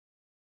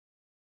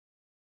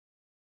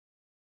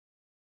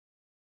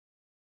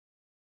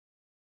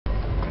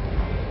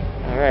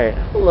Alright,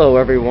 hello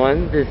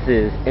everyone, this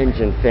is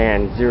Engine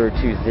Fan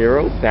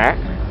 020 back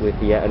with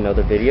yet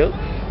another video.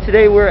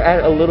 Today we're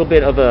having a little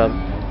bit of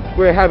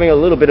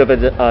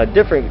a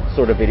different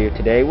sort of video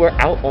today. We're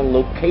out on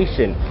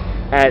location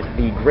at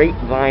the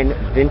Grapevine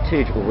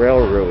Vintage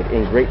Railroad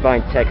in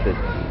Grapevine, Texas.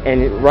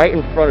 And right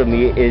in front of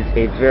me is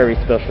a very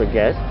special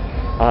guest.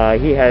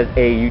 He has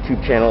a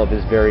YouTube channel of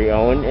his very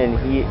own, and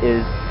he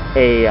is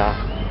a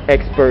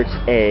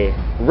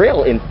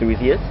rail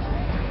enthusiast.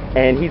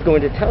 And he's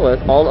going to tell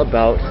us all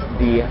about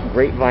the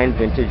Grapevine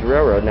Vintage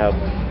Railroad. Now,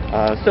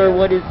 sir,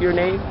 what is your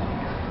name?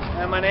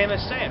 My name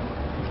is Sam.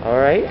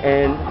 Alright,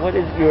 and what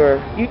is your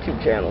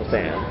YouTube channel,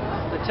 Sam?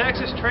 The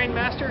Texas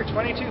Trainmaster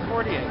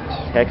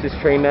 2248. Texas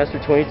Trainmaster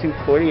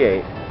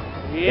 2248.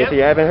 Yep. If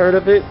you haven't heard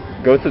of it,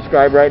 go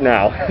subscribe right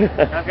now.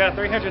 I've got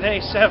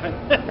 387.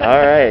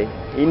 Alright,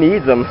 he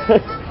needs them.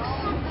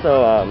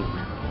 So,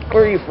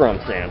 where are you from,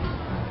 Sam?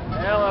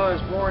 Well, I was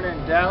born in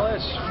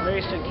Dallas,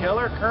 raised in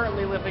Keller,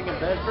 currently living in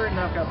Bedford, and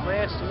I've got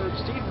plans to move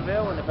to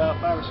Stephenville in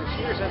about 5 or 6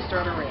 years and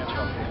start a ranch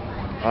home here.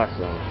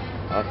 Awesome,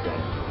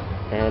 awesome.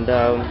 And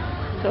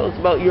tell us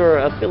about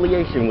your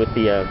affiliation with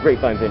the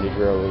Grapevine Vintage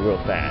Railroad real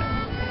fast.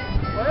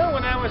 Well,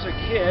 when I was a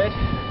kid,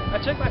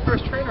 I took my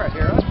first train right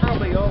here. I was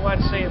probably,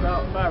 I'd say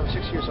about 5 or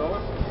 6 years old.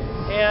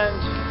 And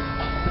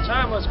at the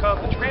time it was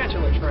called the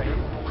Tarantula train.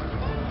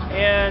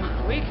 And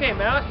we came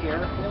out here,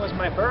 and it was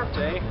my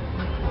birthday.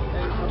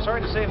 And I'm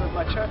sorry to say, but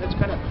my childhood's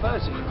kind of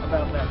fuzzy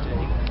about that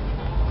day.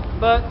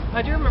 But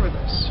I do remember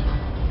this.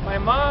 My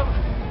mom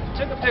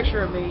took a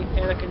picture of me,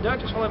 and the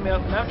conductor's holding me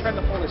up, and I'm trying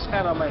to pull this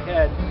hat on my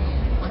head.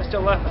 I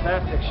still laugh at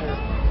that picture.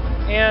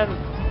 And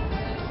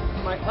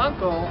my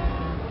uncle,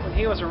 when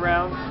he was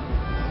around,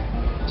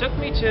 took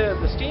me to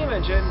the steam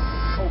engine,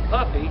 old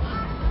Puffy,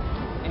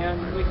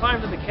 and we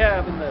climbed in the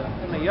cab in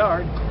the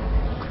yard.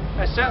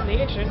 I sat in the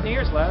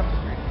engineer's lap,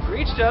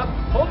 reached up,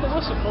 pulled the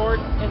whistle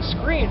cord, and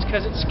screamed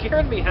because it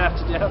scared me half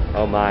to death.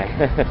 Oh my.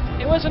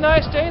 It was a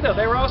nice day though.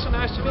 They were also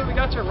nice to me. We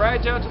got to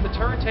ride down to the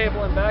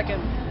turntable and back,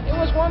 and it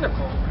was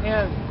wonderful.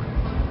 And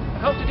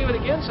I hope to do it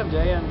again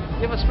someday and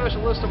give a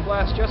special list of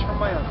blasts just for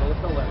my uncle if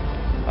they'll let me.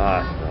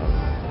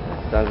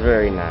 Awesome. Sounds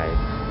very nice.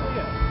 Oh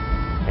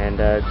yeah.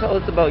 And tell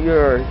us about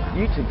your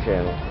YouTube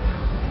channel.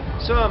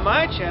 So on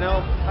my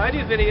channel, I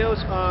do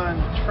videos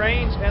on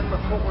trains and the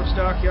Fort Worth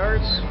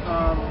stockyards.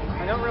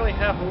 I don't really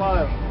have a lot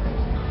of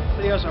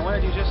videos I want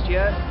to do just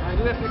yet. I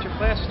do have future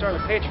plans to start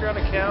a Patreon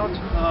account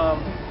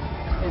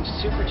and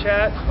Super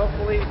Chat,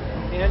 hopefully,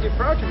 and do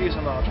product reviews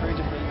on all trains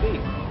if need be.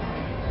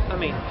 I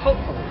mean,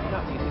 hopefully,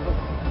 not maybe,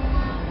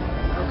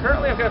 hopefully.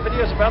 Currently, I've got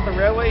videos about the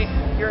railway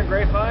here in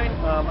Grapevine.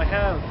 I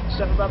have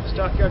stuff about the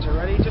stockyards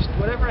already. Just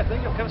whatever I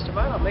think of comes to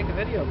mind, I'll make a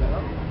video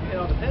about. It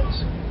all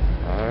depends.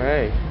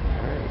 Alright,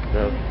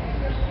 so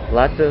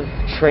lots of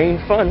train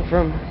fun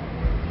from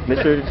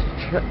Mr.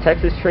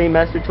 Texas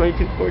Trainmaster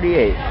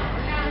 2248.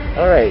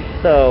 Alright,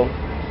 so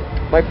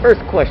my first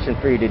question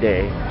for you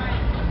today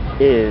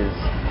is,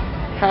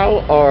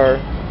 how are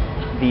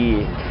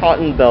the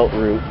Cotton Belt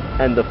route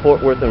and the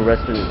Fort Worth and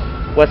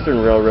Western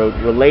Railroad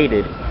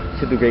related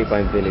to the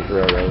Grapevine Vintage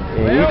Railroad?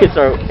 And you can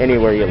start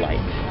anywhere you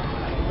like.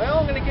 Well,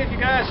 I'm going to give you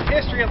guys a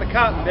history of the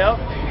Cotton Belt,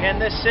 and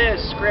this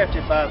is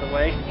scripted, by the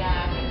way.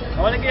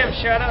 I want to give a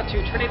shout out to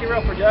Trinity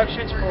Rail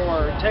Productions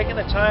for taking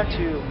the time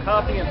to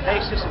copy and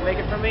paste this and make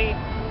it for me.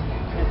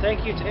 And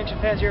thank you to Engine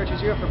Fan 020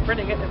 for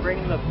printing it and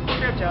bringing the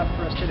script out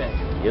for us today.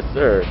 Yes,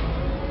 sir.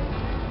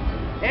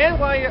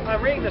 And while I'm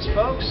reading this,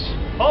 folks,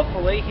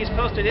 hopefully he's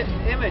posted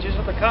images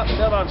of the Cotton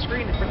Belt on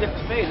screen for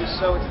different phases,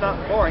 so it's not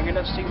boring. You're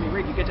not seeing me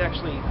read. You get to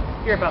actually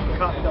hear about the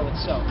Cotton Belt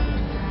itself.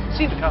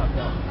 See the Cotton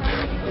Belt.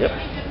 Yep.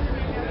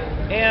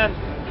 And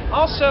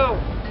also,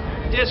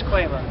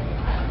 disclaimer.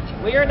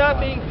 We are not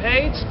being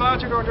paid,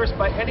 sponsored, or endorsed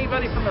by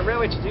anybody from the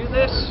railway to do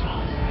this.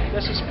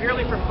 This is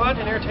purely for fun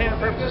and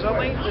entertainment purposes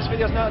only. This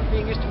video is not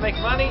being used to make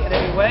money in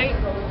any way.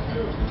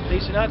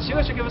 Please do not sue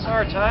us or give us a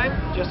hard time.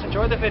 Just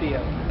enjoy the video.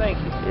 Thank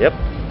you. Yep.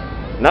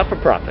 Not for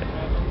profit.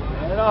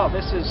 Not at all.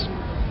 This is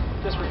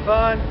just for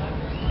fun.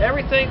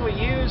 Everything we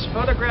use,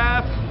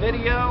 photograph,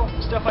 video,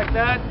 stuff like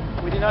that,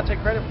 we do not take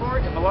credit for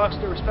it. It belongs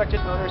to the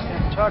respected owners and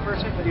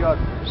photographers and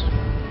videographers.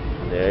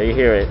 There you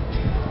hear it.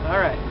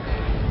 All right.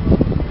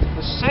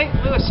 The St.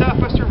 Louis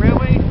Southwestern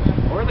Railway,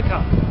 or the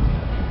Cotton.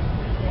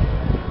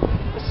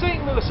 The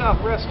St. Louis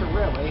Southwestern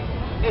Railway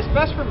is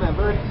best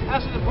remembered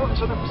as an important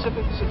Southern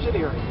Pacific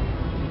subsidiary.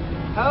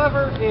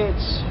 However,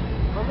 its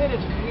omitted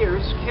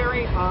years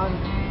carry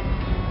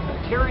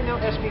no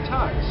SP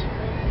ties.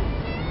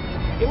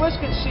 It was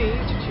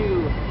conceived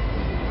to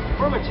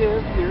formative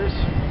years.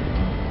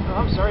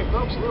 Oh, I'm sorry,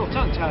 folks, a little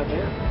tongue-tied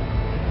there.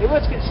 It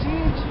was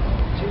conceived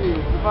to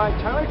provide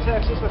Tyler,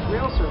 Texas with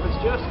rail service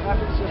just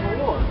after the Civil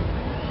War,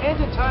 and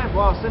in time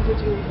while sent it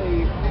to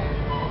a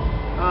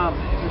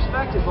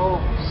respectable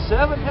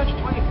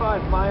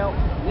 725-mile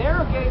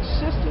narrow gauge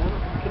system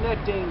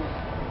connecting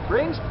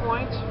Grings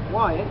Point,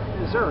 Wyatt,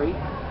 Missouri,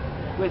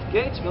 with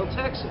Gatesville,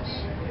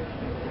 Texas.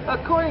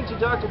 According to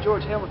Dr.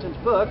 George Hamilton's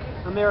book,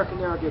 American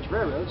Narrow Gauge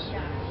Railroads,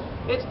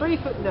 its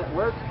 3-foot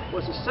network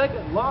was the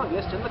second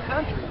longest in the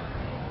country,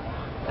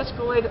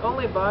 escalated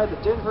only by the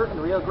Denver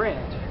and Rio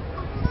Grande.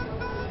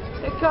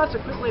 It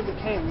consequently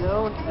became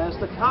known as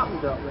the Cotton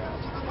Belt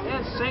Route,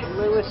 and St.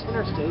 Louis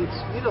interstates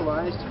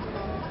utilized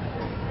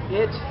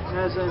it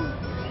as an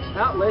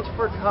outlet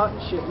for cotton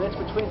shipments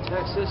between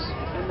Texas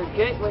and the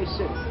Gateway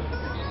City.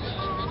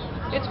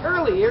 Its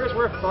early years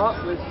were fraught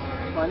with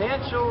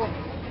financial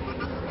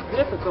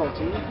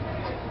difficulty,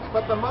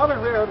 but the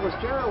modern railroad was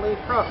generally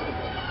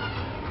profitable.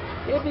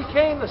 It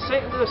became the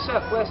St. Louis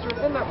Southwestern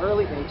in the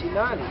early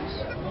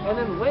 1890s, and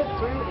then went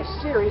through a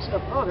series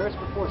of owners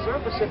before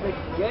Southern Pacific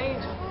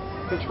gained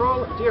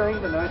control during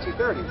the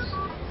 1930s.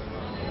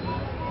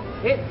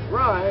 It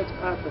thrived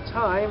at this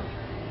time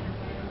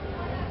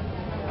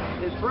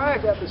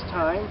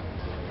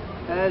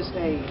as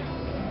a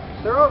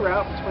thorough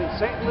route between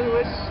St.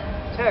 Louis,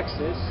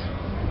 Texas,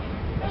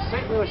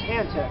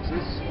 and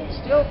Texas, and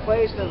still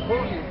plays an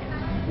important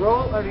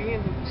role under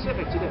Union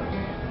Pacific today.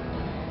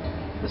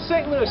 The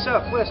St. Louis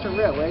Southwestern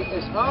Railway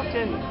is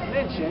often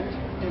mentioned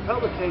in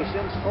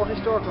publications or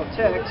historical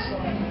texts,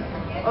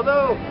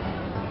 although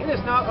it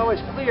is not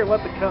always clear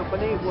what the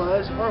company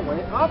was or when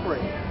it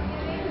operated.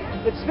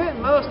 It spent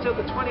most of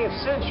the 20th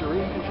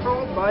century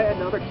controlled by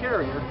another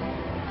carrier,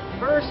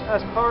 first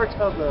as part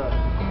of the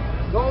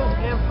Gold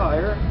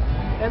Empire,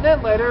 and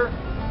then later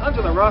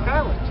under the Rock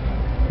Island.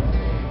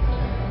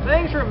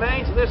 Things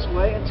remained this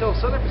way until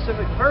Southern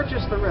Pacific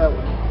purchased the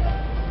railway.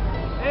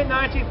 In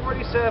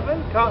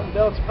 1947, Cotton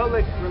Belt's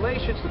Public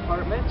Relations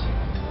Department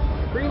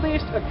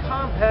released a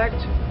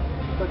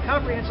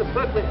comprehensive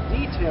booklet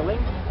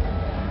detailing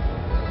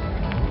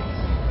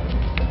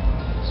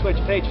switch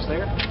pages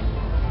there.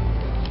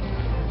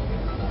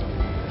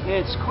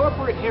 Its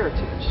corporate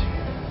heritage.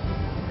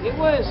 It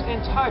was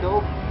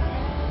entitled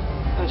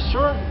A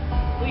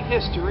Shortly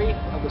History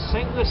of the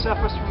St. Louis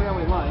Southwestern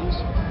Railway Lines,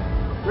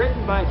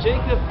 written by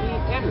Jacob E.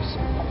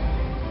 Anderson,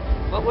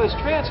 but was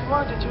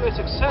transformed into a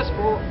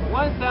successful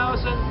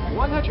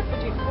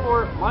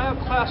 1,154-mile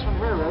Class I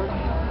railroad.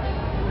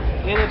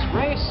 In its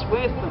race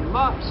with the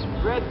Mops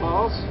Red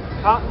Balls,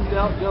 Cotton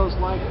Belt Goes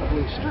Like a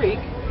Blue Streak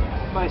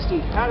by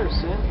Steve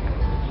Patterson,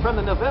 from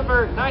the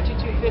November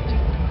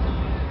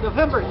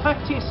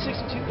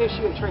 1962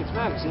 issue of Trains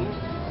magazine,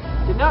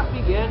 did not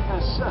begin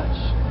as such.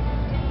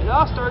 It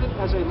all started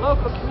as a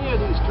local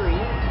community's dream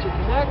to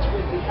connect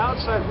with the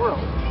outside world.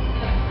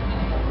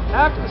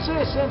 After the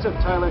citizens of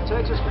Tyler,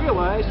 Texas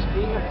realized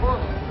the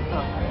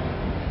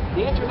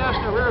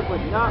International Railroad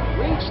would not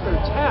reach their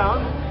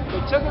town,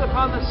 they took it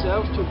upon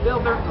themselves to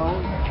build their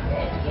own.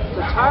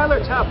 The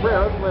Tyler Top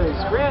Railroad was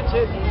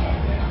granted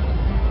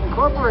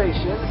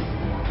incorporation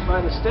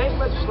by the state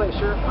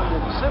legislature on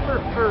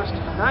December 1st,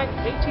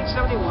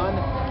 1871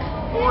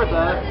 for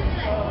the,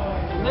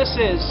 and this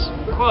is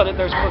quoted,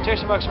 there's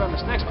quotation marks around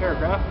this next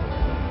paragraph,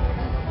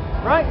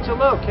 right to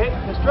locate,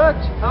 construct,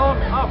 own,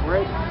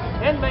 operate,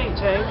 and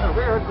maintain a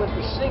railroad with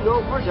a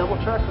single or double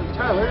track from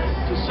Tyler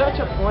to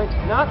such a point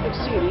not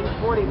exceeding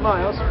 40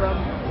 miles from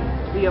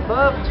the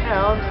above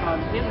town on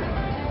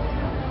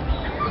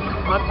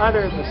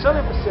either the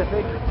Southern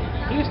Pacific,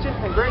 Houston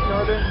and Great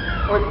Northern,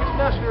 or the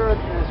International Railroad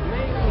as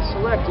may be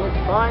selected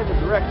by the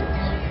directors.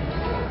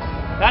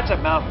 That's a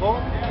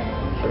mouthful.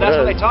 But that's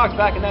what they talked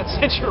back in that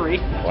century.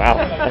 Wow.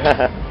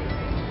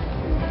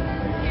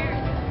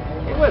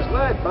 It was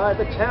led by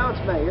the town's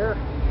mayor,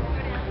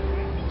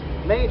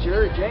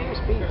 Major James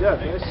P.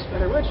 Douglas,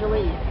 and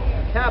originally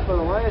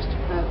capitalized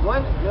at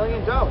 $1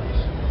 million.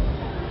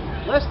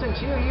 Less than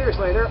 2 years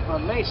later,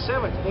 on May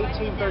 7,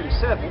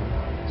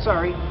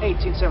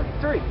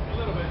 1873,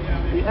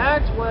 the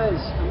act was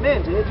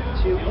amended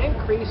to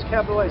increase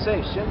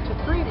capitalization to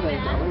 $3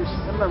 million,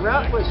 and the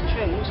route was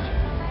changed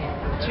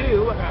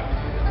to,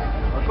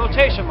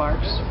 quotation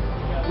marks,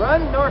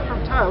 run north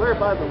from Tyler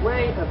by the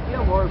way of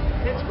Gilmore,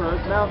 Pittsburgh,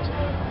 Mount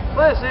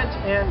Pleasant,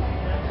 and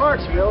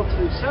Clarksville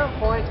to some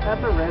point at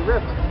the Red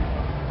River.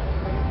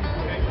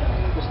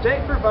 The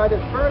state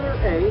provided further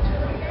aid,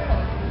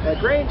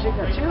 arranging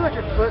a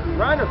 200-foot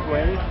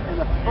right-of-way and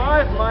a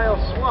 5-mile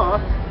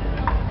swath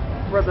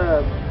for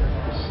the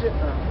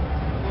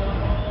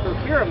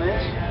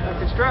procurement of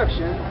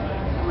construction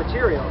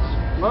materials,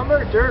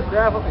 lumber, dirt,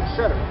 gravel,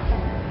 etc.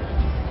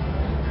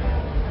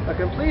 A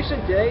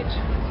completion date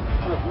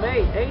of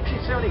May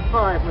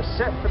 1875 was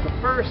set for the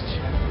first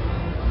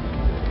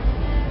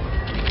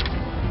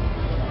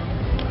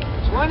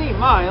 20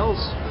 miles,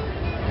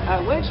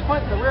 at which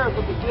point the railroad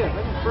would be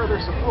given further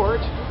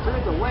support through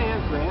the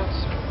land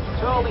grants,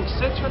 totaling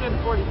 640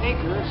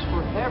 acres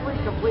for every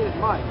completed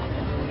mile.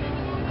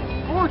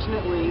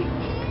 Fortunately,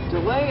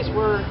 delays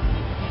were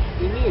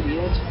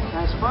immediate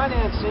as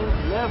financing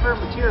never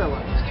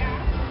materialized.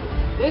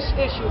 This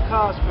issue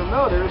caused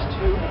promoters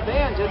to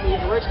abandon the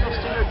original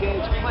standard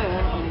gauge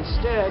plan and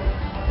instead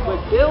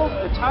would build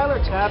the Tyler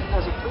Tap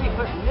as a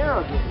 3-foot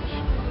narrow gauge.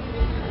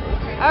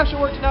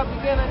 Actual work did not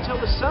begin until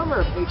the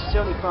summer of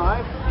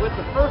 1875, with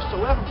the first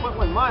 11.1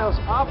 miles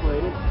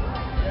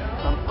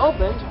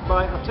opened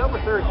by October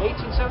 3rd,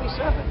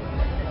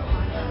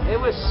 1877. It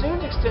was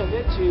soon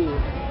extended to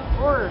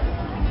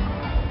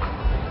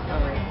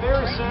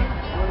Barrison,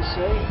 I want to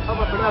say, hope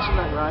I'm pronouncing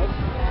that right.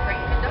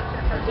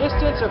 A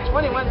distance of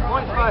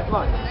 21.5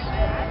 miles.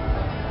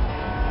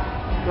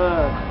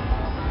 The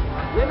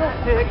Little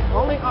Pig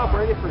only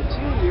operated for 2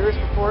 years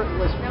before it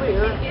was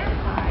clear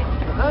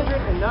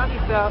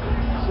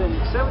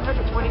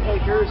 190,720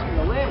 acres in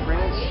the land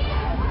grants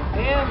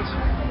and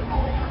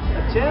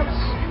attempts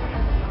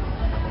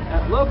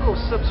at local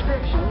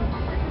subscription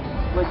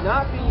would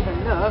not be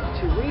enough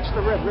to reach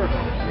the Red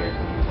River.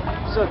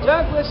 So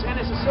Douglas and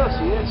his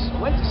associates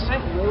went to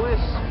St.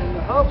 Louis in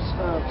the hopes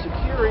of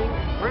securing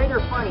greater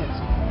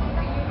financing.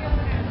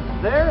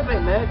 There they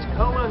met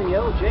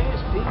Colonial James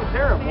P.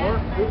 Paramore,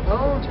 who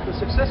owned the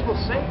successful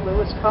St.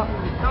 Louis Cotton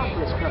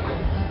Conference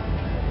Company.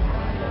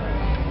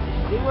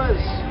 He was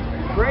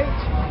great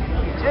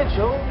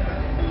potential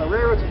in the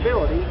railroad's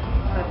ability.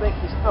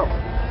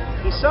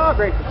 He saw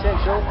great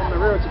potential in the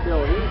railroad's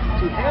ability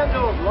to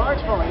handle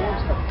large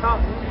volumes of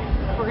cotton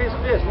for his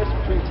business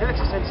between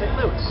Texas and St.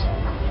 Louis.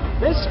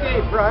 This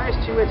gave rise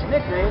to its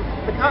nickname,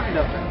 the Cotton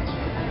Belt.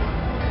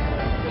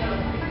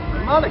 A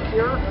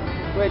moniker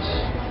which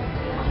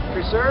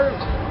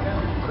preserved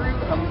through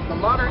the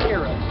modern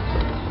era.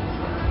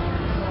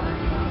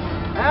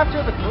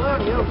 After the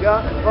Colonial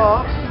got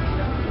involved,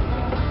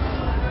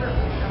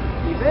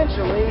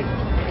 eventually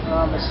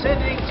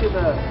ascending to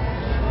the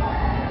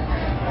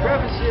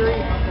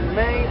Grapevine in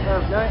May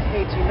of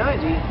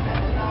 1880,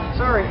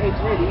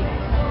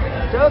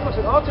 Douglas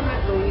would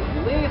ultimately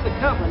leave the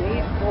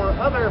company for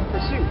other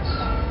pursuits,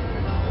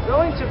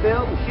 going to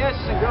build the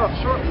Kansas and Gulf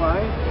Short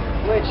Line,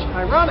 which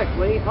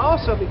ironically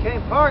also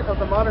became part of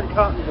the modern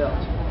Cotton Belt.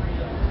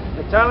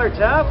 The Tyler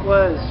Tap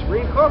was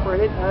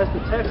reincorporated as the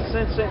Texas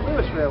and St.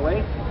 Louis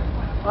Railway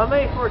on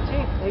May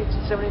 14,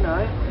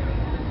 1879.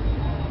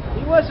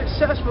 He was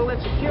successful in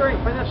securing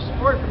financial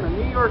support from the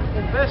New York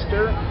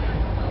investor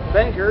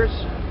bankers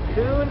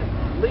Kuhn,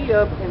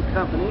 Leib and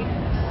Company,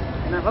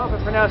 and I hope I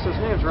pronounced those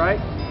names right.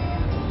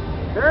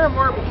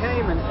 Paramore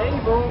became an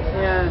able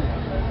and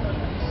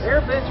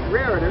air-bent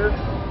railroader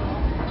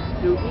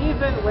who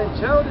even went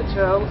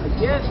toe-to-toe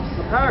against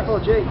the powerful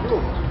Jay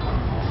Gould.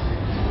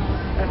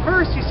 At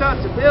first, he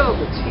sought to build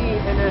the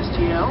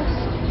TNSTL.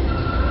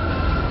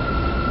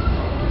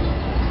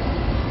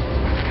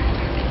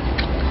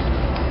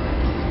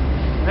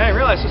 And I didn't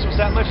realize this was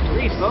that much to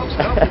read, folks.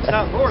 I hope it's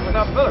not boring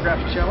without the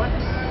photographs, shall we?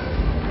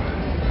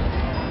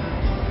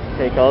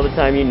 Take all the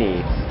time you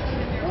need.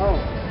 Oh.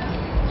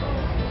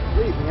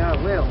 Believe me, I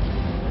will.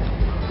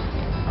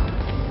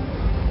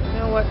 You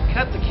know what?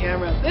 Cut the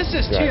camera. This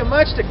is too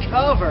much to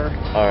cover.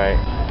 Alright.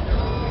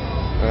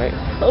 Alright.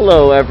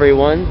 Hello,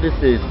 everyone. This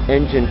is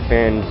Engine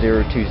Fan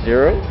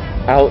 020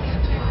 out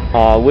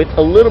with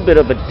a little bit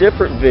of a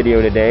different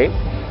video today.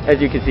 As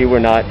you can see, we're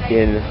not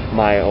in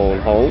my own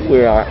home.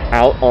 We are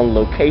out on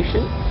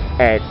location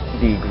at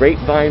the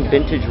Grapevine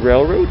Vintage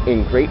Railroad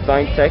in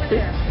Grapevine,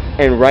 Texas.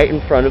 And right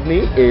in front of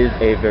me is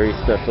a very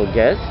special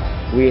guest.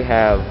 We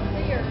have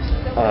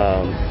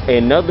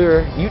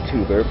another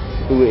YouTuber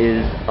who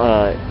is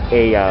a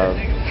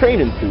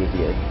train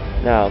enthusiast.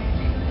 Now,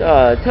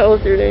 tell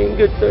us your name,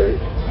 good sir.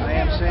 I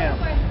am Sam.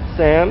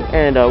 Sam,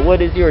 and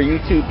what is your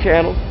YouTube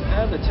channel?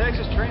 The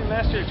Texas Train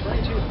Master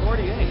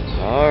 2248.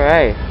 All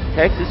right,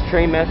 Texas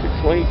Train Master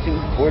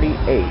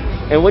 2248.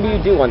 And what do you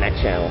do on that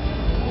channel?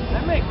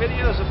 I make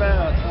videos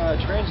about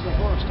trains in the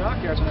former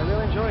stockyards, and I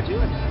really enjoy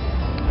doing that.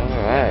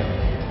 All right,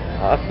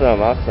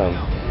 awesome.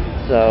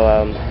 So,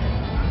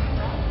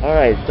 all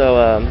right,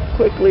 so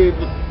quickly,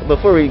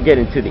 before we get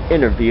into the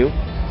interview,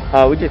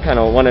 we just kind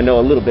of want to know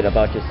a little bit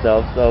about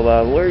yourself. So,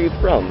 where are you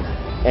from?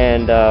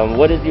 And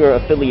what is your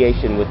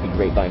affiliation with the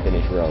Grapevine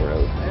Vintage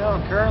Railroad? Well,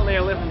 currently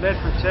I live in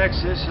Bedford,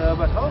 Texas,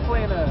 but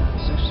hopefully in 6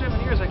 or 7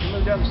 years I can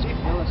move down to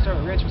Stevenville and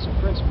start a ranch with some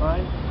friends of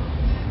mine.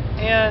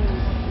 And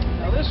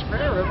this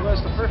railroad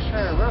was the first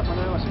train I rode when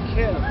I was a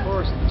kid. Of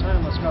course, at the time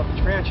it was called the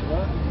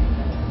Tarantula.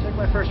 I took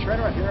my first train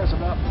right here. I was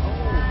about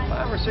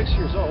 5 or 6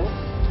 years old.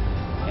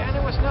 And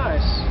it was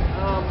nice.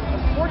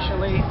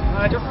 Unfortunately,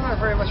 I don't remember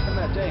very much from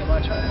that day. My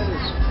childhood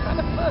is kind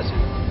of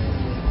fuzzy.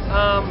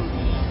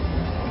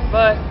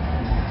 But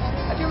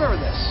I do remember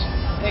this.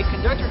 A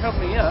conductor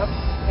helped me up,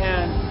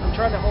 and I'm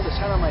trying to hold his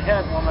hand on my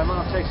head while my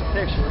mom takes a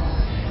picture.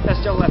 That's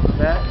still left of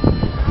that.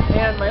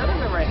 And my other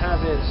memory I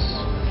have is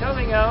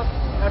coming out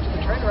after the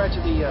train ride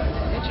to the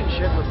engine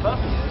shed where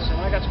Puffy is,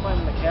 and I got to climb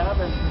in the cab,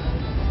 and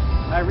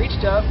I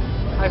reached up,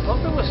 I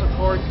pumped it with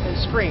support, and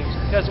screamed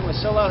because it was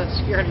so loud it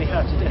scared me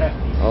half to death.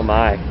 Oh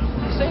my.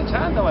 At the same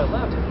time, though, I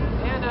loved it.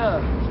 And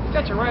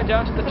got to ride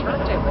down to the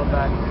turntable and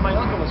back. My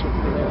uncle was with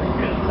me there.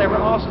 They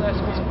were also nice.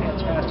 It was a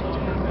fantastic day.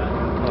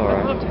 I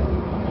loved it.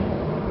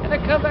 And I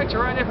come back to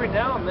ride every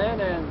now and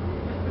then, and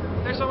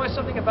there's always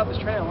something about this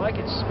train I like.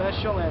 It's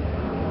special, and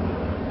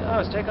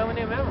it's taking on a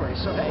new memory.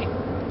 So hey,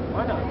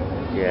 why not?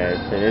 Yes,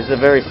 and it's a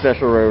very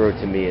special railroad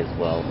to me as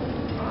well.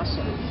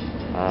 Awesome.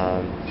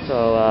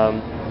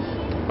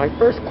 My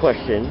first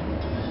question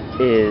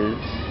is,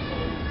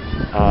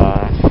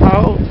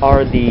 how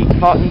are the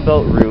Cotton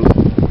Belt route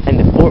and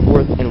the Fort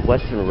Worth and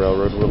Western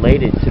Railroad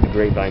related to the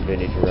Grapevine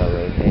Vintage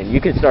Railroad? And you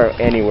can start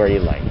anywhere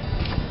you like.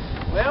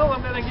 Well,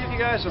 I'm going to give you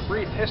guys a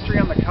brief history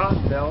on the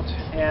Cotton Belt,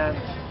 and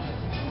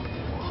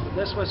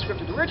this was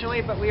scripted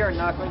originally, but we are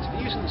not going to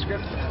be using the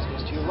script as it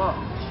is too long.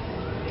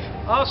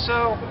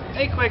 Also,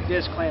 a quick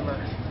disclaimer.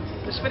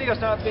 This video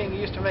is not being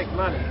used to make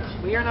money.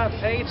 We are not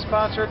paid,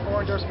 sponsored,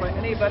 or endorsed by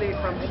anybody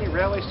from any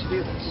railways to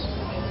do this.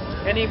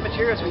 Any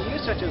materials we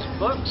use, such as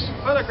books,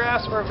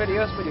 photographs, or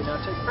videos, we do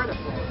not take credit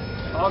for.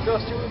 All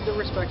goes to the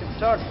respective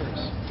photographers.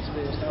 This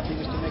video is not being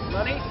used to make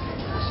money.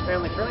 This is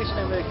family friendly, so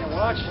anybody can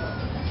watch.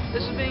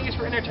 This is being used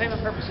for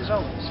entertainment purposes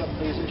only, so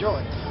please enjoy.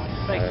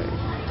 Thank you.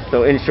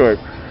 So in short,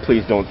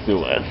 please don't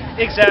sue us.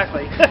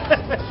 Exactly.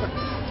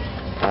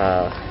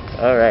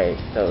 Alright,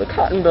 so the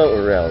Cotton Belt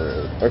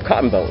Railroad, or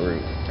Cotton Belt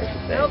Route, I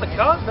should say. Well, the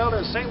Cotton Belt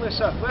of St. Louis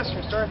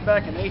Southwestern started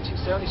back in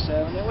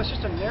 1877. It was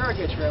just a narrow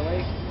gauge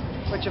railway,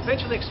 which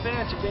eventually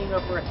expanded to being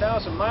over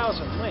 1,000 miles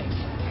in length.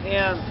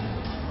 And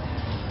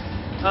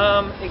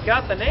it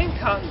got the name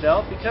Cotton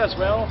Belt because,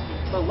 well,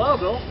 the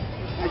logo,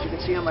 as you can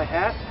see on my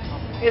hat,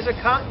 is a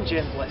cotton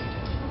gin blade.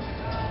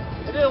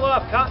 They did a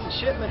lot of cotton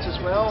shipments as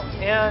well,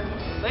 and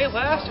they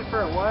lasted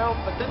for a while,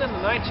 but then in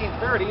the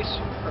 1930s,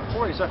 or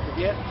 40s, I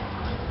forget,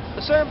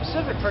 the Southern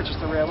Pacific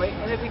purchased the railway,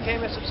 and it became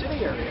a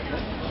subsidiary of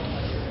it.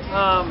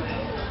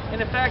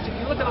 And in fact, if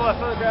you look at a lot of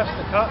photographs of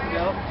the Cotton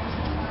Belt,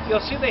 you'll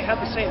see they have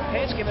the same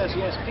paint scheme as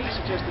the SP,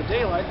 such as the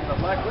Daylight and the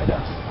Black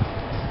Widow.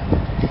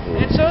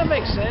 And so it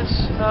makes sense.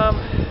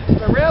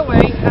 The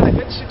railway had a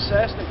good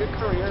success and a good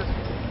career.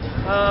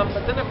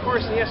 But then, of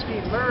course, the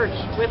SP merged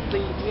with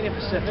the Union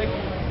Pacific.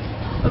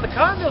 But the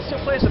Cotton Belt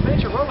still plays a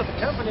major role with the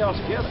company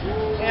altogether.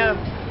 And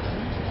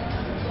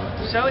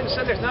sadly to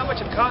say, there's not much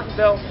of Cotton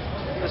Belt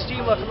the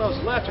steam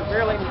locomotives left, or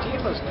barely any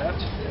depots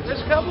left.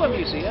 There's a couple of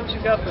museums.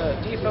 You've got the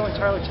depot in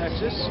Tyler,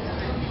 Texas,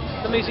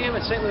 the museum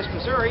in St. Louis,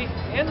 Missouri,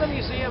 and the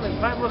museum in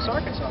Pine Bluff,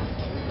 Arkansas.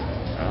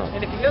 Oh.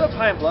 And if you go to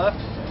Pine Bluff,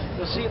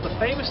 you'll see the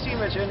famous steam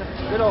engine,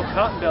 good old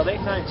Cotton Belt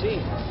 819.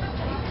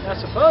 Now,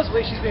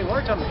 supposedly, she's being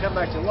worked on to come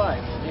back to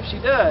life. If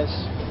she does,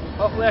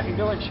 hopefully I can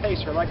go and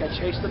chase her like I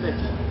chased the big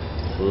one.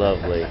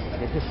 Lovely.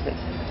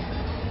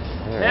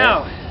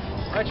 Now,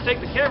 why don't you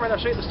take the camera and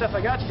I'll show you the stuff I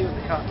got to do with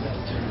the Cotton Belt.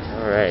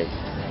 Alright.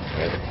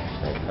 That's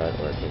how it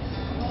works.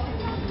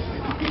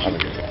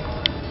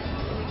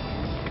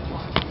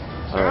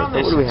 Alright, so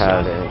what do we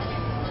have there?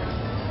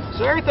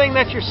 So everything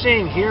that you're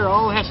seeing here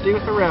all has to do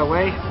with the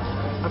railway.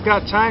 I've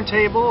got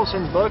timetables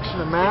and books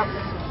and a map.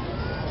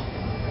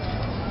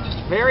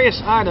 Just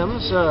various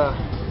items,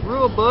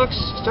 rule books,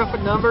 stuff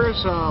with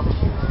numbers.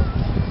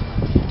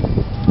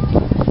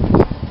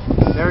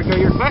 There go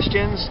your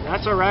questions.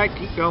 That's alright,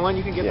 keep going.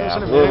 You can get those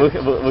in a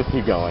minute. We'll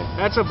keep going.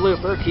 That's a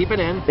blooper, keep it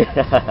in.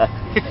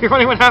 If you're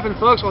wondering what happened,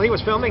 folks, while he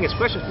was filming, his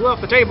questions blew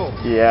off the table.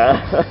 Yeah.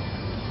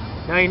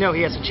 Now you know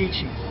he has a cheat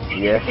sheet.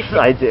 Yes,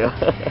 I do.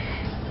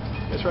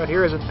 This right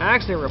here is an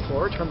accident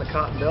report from the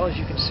Cotton Belt, as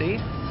you can see.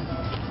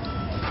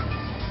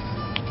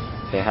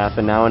 They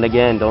happen now and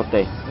again, don't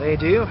they? They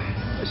do.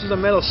 This is a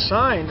metal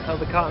sign of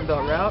the Cotton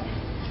Belt route.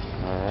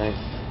 Alright.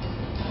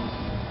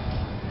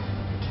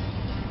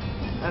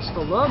 That's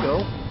the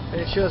logo, and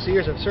it shows the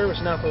years of service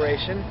and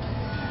operation.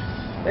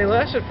 They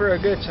lasted for a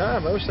good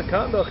time. I wish the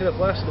Cotton Belt could have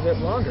lasted a bit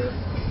longer,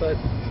 but,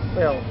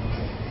 well,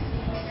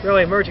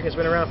 railway merging has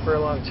been around for a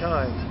long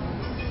time.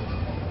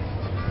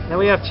 Now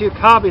we have two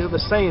copies of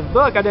the same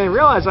book. I didn't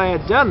realize I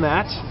had done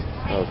that.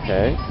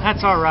 Okay.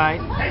 That's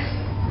alright.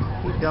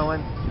 Keep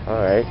going.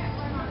 Alright.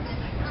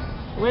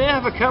 We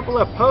have a couple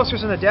of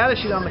posters and a data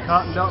sheet on the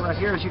Cotton Belt right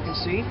here, as you can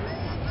see.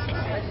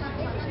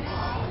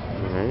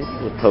 Alright,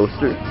 the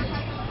poster.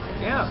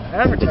 Yeah, The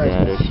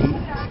advertising. data sheet.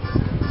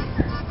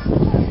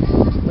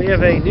 We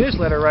have a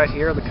newsletter right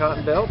here of the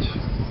Cotton Belt.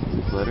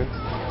 Newsletter.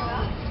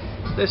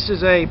 This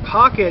is a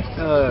pocket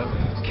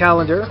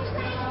calendar.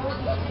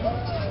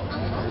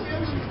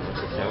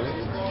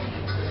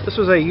 This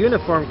was a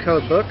uniform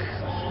code book.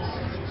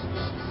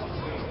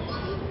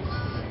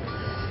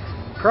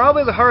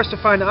 Probably the hardest to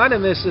find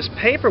item is this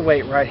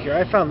paperweight right here.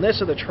 I found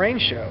this at the train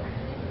show.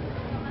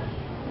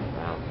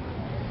 Wow.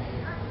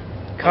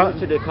 How much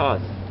did it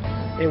cost?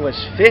 It was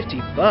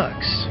 $50.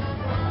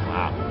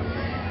 Wow.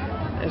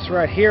 This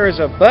right here is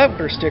a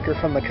bumper sticker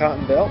from the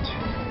Cotton Belt.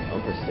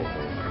 Bumper sticker.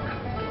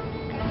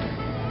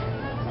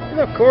 And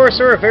of course,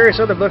 there are various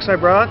other books I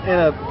brought,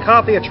 and a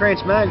copy of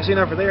Trains Magazine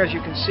over there, as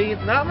you can see.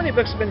 Not many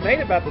books have been made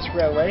about this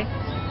railway,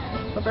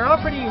 but they're all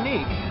pretty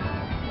unique.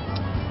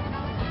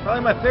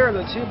 Probably my favorite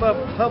are the two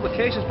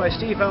publications by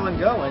Steve Allen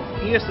Goen.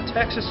 He is the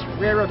Texas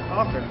Railroad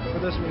author, for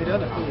those of you who don't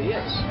know who he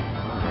is.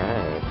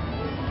 Alright.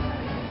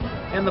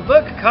 And the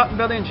book, Cotton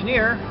Belt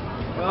Engineer,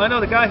 well, I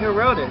know the guy who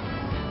wrote it.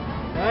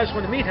 And I just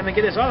want to meet him and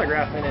get his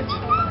autograph in it.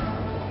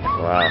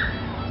 Wow.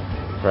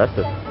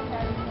 Impressive.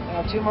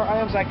 Now, two more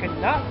items I could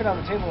not fit on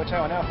the table, which I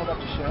will now hold up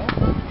to show.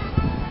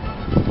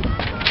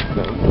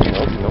 Nope,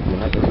 you're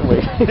not going to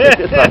wait.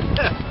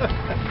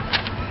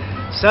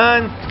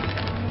 Son,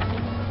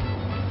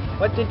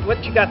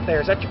 what you got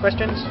there? Is that your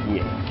questions?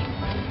 Yeah.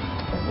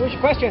 Where's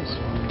your questions?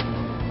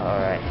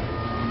 Alright.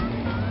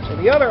 So And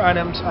the other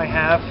items I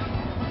have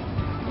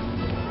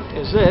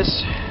is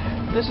this.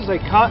 This is a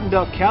cotton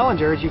belt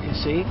calendar, as you can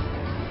see.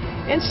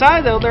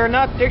 Inside, though, there are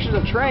not pictures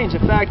of trains.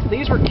 In fact,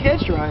 these were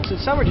kids' drawings, and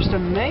some are just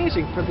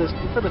amazing for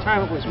the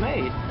time it was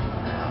made.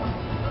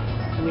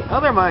 And the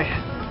other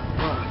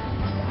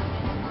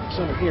it's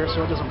under here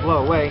so it doesn't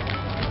blow away.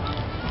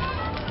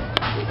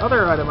 The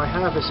other item I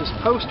have is this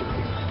poster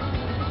here,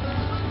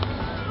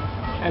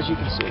 as you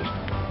can see.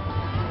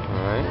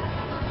 All right.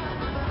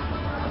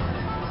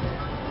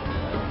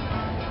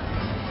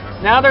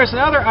 Now there's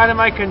another item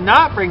I could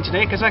not bring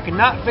today because I could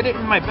not fit it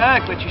in my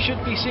bag, but you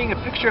should be seeing a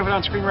picture of it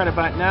on screen right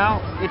about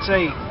now. It's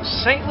a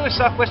St. Louis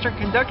Southwestern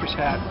conductor's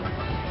hat.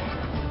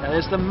 That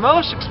is the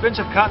most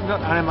expensive cotton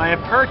belt item I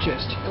have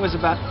purchased. It was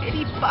about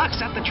 $80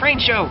 at the train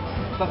show,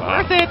 but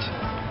worth it.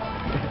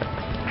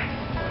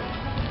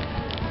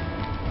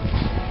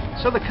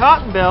 So the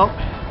cotton belt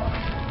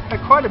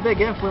had quite a big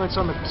influence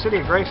on the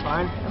city of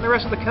Grapevine and the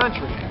rest of the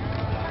country.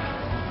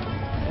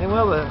 And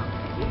well, the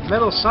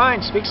metal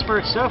sign speaks for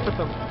itself with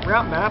the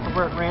route map of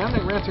where it ran.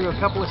 It ran through a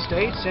couple of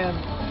states, and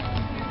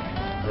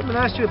it would have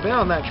been nice to have been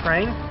on that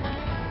train.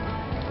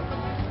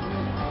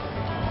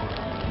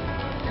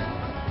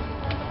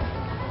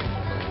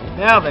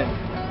 Now then,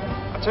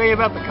 I'll tell you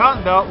about the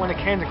cotton belt when it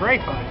came to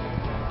Grapevine.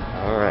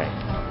 All right.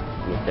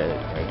 Look at it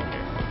right here.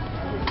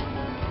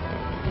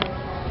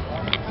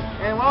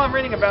 And while I'm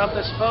reading about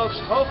this, folks,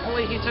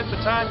 hopefully he took the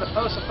time to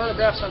post the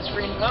photographs on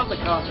screen of the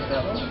cotton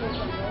belt.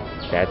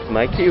 That's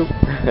my cue.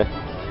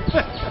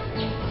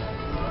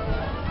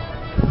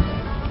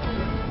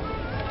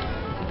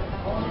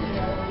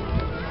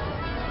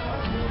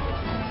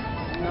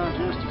 No,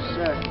 just a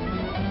sec.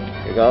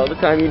 You got all the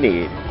time you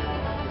need.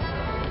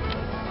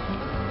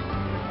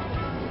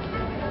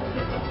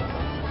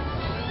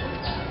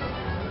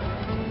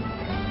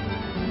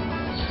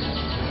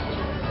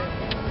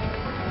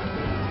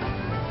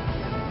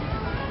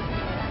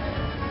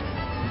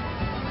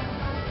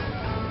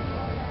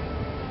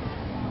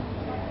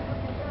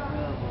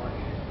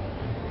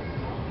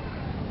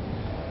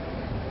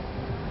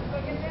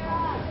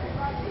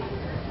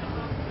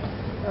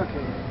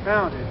 Okay,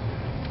 found it.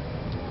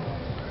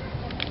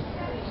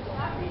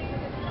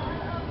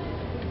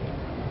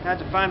 Had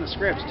to find the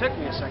scripts. Took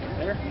me a second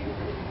there.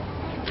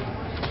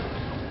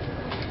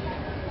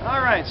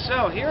 Alright,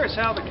 so here is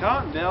how the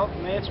cotton belt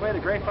made its way to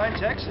Grapevine,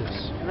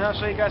 Texas. And I'll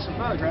show you guys some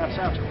photographs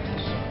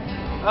afterwards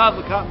of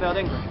the cotton belt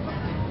in Grapevine.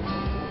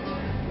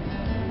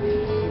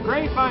 The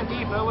Grapevine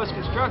Depot was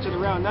constructed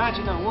around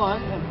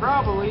 1901 and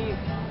probably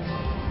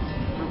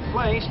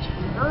replaced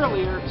an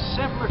earlier,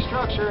 simpler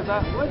structure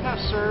that would have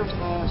served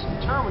as a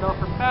terminal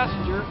for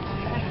passenger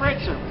and freight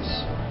service.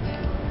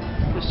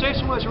 The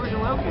station was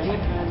originally located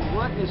in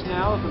what is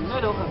now the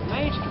middle of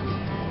Main Street,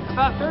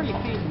 about 30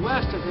 feet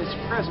west of its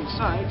present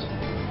site,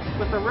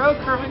 with the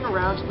road curving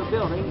around to the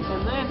building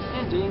and then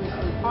ending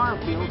in farm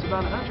fields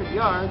about 100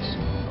 yards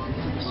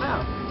to the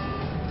south.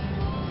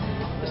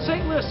 The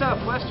St. Louis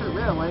Southwestern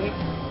Railway,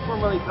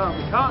 formerly called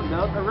the Cotton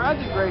Belt,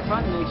 arrived in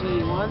Grapevine in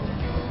 1881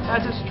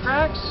 as its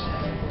tracks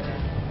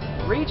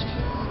reached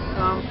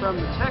from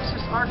the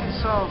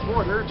Texas-Arkansas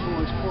border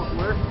towards Fort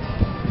Worth.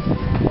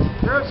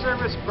 Road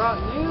service brought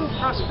new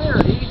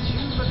prosperity to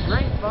the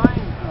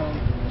Grapevine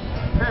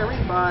Prairie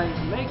by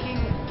making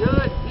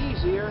goods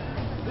easier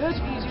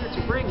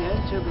to bring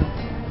into the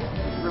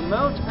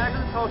remote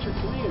agriculture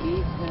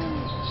community and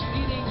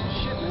speeding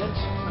shipment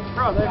of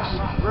products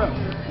road.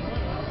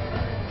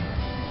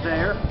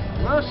 There,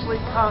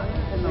 mostly cotton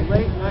in the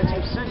late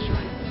 19th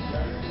century.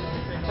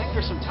 I think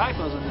there's some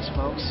typos in this,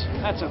 folks.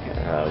 That's okay.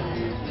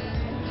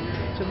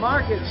 To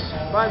markets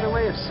by the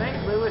way of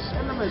St. Louis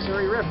and the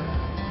Missouri River.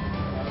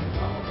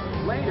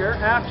 Later,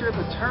 after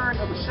the turn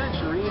of the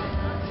century,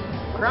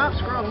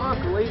 crops grown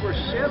locally were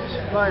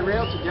shipped by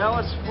rail to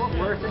Dallas, Fort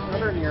Worth, and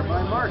other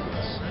nearby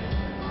markets.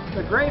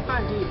 The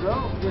Grapevine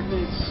Depot, with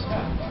its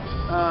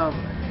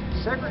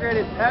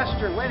segregated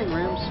passenger waiting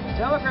rooms,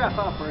 telegraph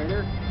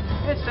operator,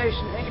 and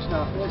station agent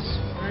office,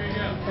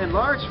 and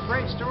large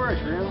freight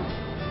storage room,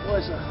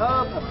 was a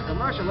hub of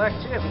commercial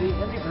activity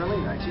in the early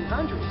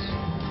 1900s.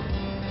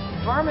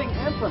 Farming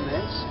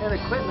implements and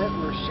equipment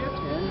were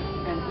shipped in,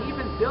 and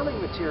even building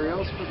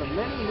materials for the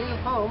many new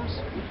homes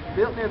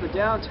built near the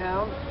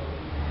downtown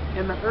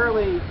in the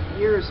early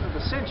years of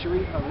the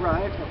century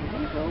arrived at the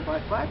depot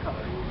by flag car.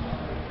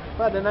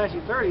 By the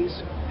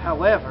 1930s,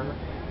 however,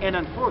 and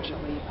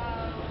unfortunately,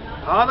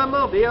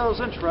 automobiles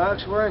and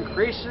trucks were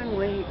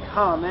increasingly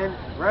common.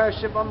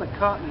 Ridership on the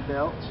Cotton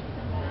Belt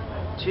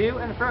to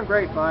and from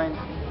Grapevine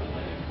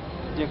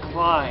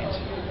declined.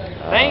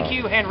 Thank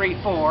you, Henry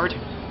Ford.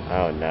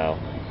 Oh no.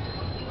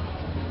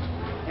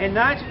 In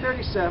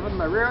 1937,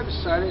 the railroad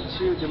decided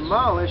to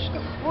demolish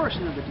a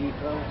portion of the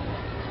depot,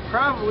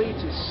 probably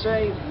to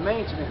save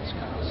maintenance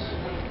costs.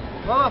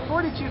 Well, a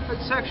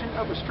 42-foot section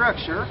of the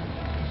structure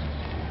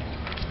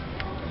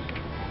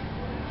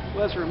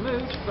was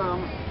removed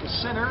from the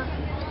center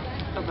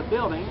of the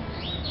building.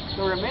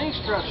 The remaining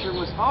structure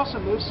was also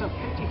moved some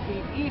 50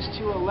 feet east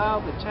to allow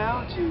the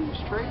town to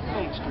straighten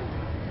Main Street.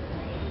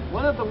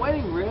 One of the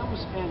waiting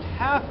rooms and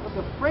half of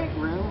the freight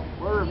room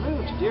were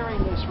removed during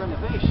this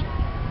renovation.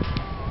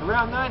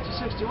 Around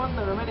 1961,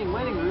 the remaining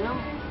waiting room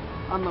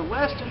on the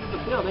west end of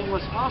the building was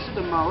also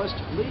demolished,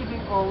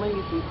 leaving only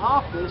the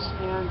office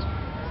and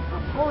a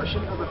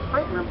portion of the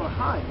freight room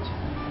behind.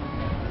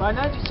 By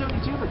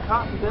 1972, the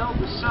Cotton Belt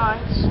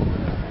decided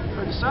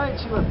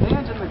to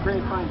abandon the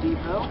Grapevine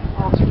Depot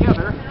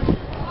altogether,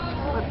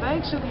 but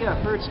thanks to the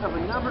efforts of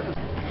a number of...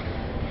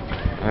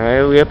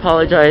 Alright, we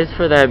apologize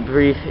for that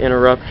brief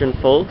interruption,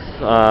 folks.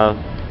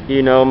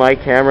 You know, my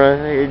camera,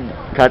 it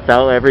cuts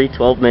out every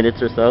 12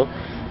 minutes or so.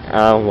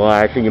 Well,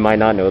 actually, you might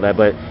not know that,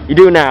 but you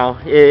do now.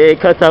 It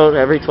cuts out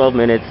every 12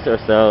 minutes or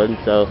so, and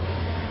so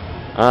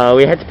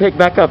we had to pick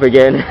back up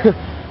again.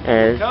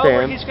 And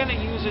Sam, he's going to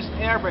use his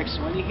air brake.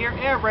 So when you hear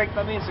air brake,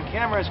 that means the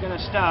camera is going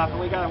to stop, and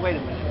we got to wait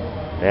a minute.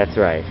 That's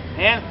right.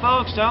 And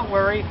folks, don't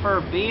worry,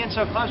 for being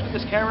so close with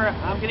this camera,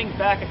 I'm getting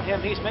back at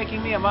him. He's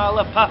making me a mile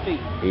of puppy.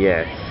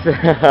 Yes.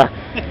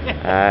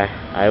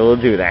 I will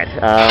do that.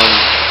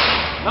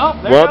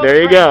 Well,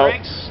 there you go.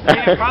 Brakes. They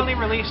are finally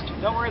released.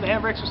 Don't worry, the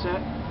handbrakes are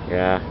set.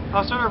 Yeah.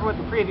 I'll start over with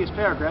the previous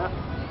paragraph.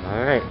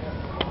 Alright.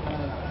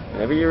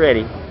 Whenever you're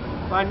ready.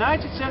 By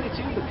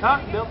 1972, the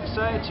Cotton Belt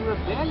decided to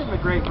abandon the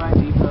Grapevine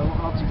Depot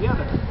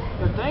altogether,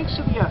 but thanks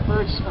to the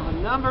efforts of a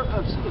number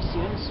of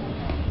citizens,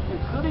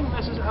 including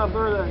Mrs.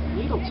 Alberta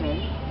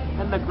Needleton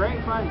and the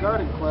Grapevine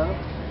Garden Club,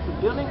 the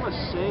building was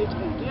saved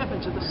and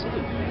given to the city.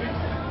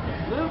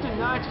 Moved in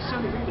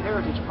 1973 to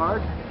Heritage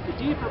Park, the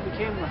depot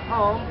became the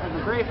home of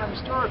the Grapevine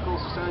Historical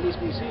Society's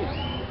museum,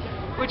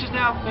 which is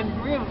now been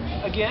moved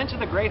again to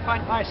the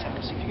Grapevine Ice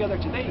House. If you go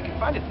there today, you can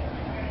find it there.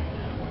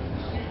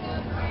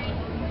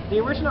 The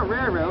original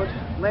railroad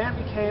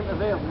land became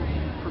available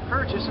for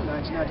purchase in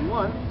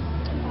 1991,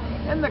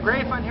 and the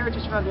Grapevine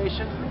Heritage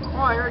Foundation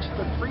acquired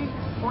the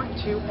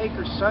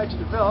 3.2-acre site to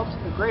develop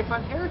the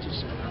Grapevine Heritage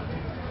Center.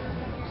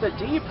 The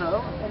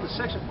depot and the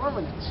section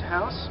foreman's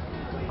house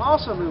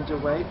also moved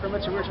away from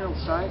its original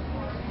site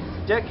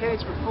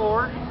decades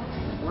before,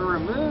 were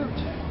moved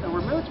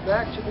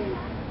back to the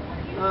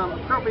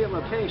appropriate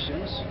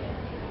locations.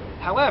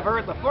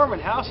 However, the foreman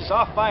house is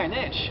off by an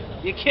inch.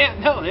 You can't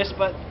know this,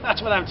 but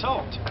that's what I'm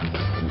told.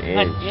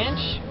 An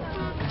inch?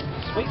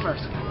 Sweet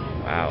mercy.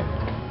 Wow.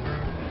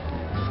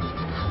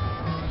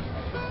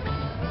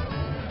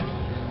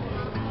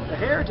 The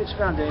Heritage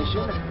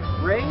Foundation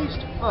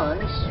raised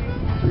funds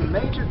through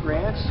major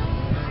grants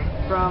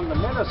from the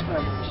Meadows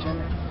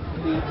Foundation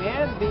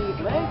and the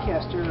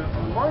Lancaster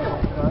Memorial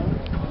Fund.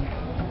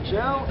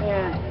 Joe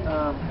and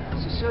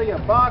Cecilia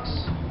Box,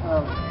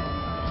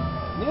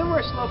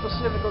 numerous local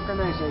civic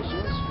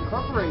organizations,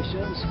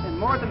 corporations, and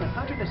more than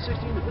 160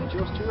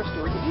 individuals to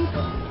restore the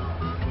depot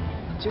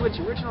to its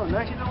original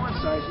 1901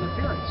 size and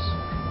appearance.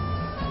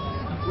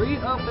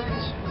 Reopened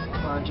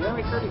on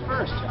January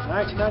 31st,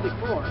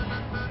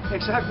 1994,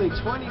 exactly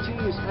 22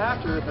 years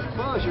after the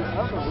closure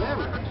of the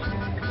railroad.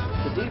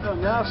 The depot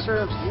now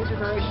serves new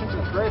generations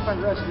of Grapevine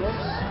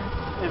residents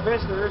and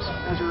visitors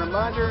as a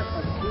reminder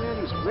of the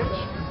community's rich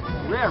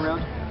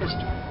railroad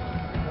history.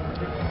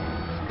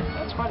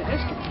 That's quite a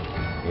history.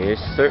 It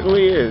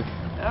certainly is.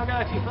 Now I've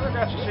got a few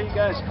photographs to show you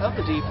guys of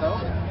the depot.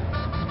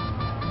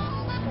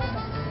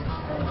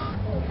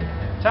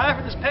 Time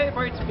for this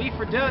paper to be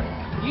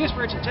used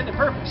for its intended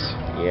purpose.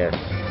 Yes.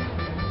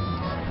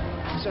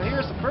 So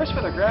here's the first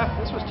photograph.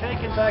 This was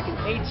taken back in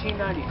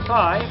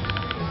 1895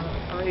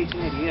 or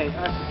 1888,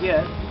 I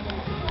forget.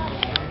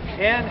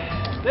 And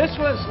this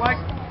was like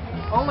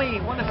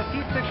only one of the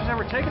few pictures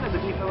ever taken of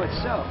the depot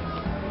itself.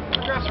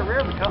 Photographs are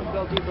rare of the Cotton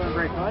Belt Depot in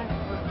Grapevine.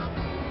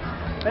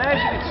 But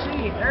as you can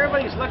see,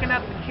 everybody's looking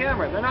at the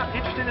camera. They're not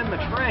interested in the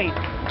train.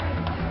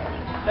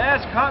 That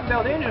has Cotton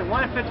Belt engine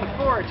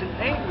 154. It's an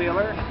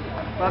 8-wheeler,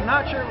 but I'm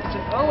not sure if it's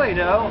an 080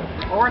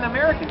 or an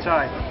American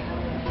type.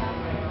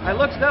 I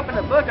looked it up in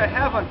a book I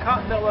have on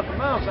Cotton Belt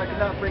locomotives. I could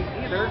not bring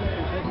either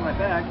in my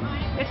bag.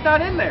 It's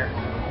not in there.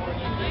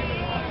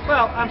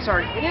 Well, I'm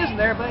sorry, it is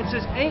in there, but it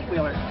says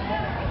 8-wheeler.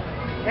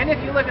 And if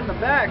you look in the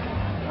back,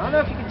 I don't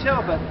know if you can tell,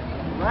 but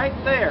right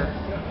there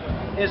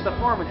is the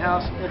foreman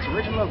house in its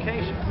original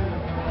location.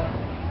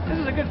 This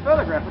is a good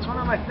photograph. It's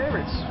one of my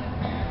favorites.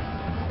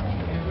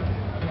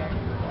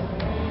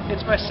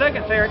 It's my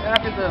second favorite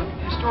after the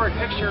historic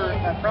picture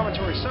at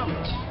Promontory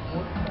Summit.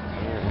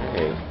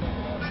 Okay.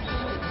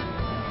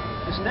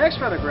 This next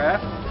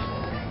photograph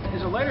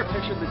is a later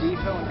picture of the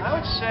depot, and I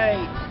would say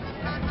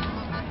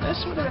this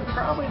would have been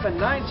probably the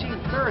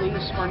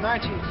 1930s or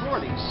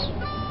 1940s.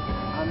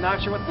 I'm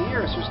not sure what the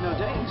year is. There's no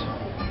date.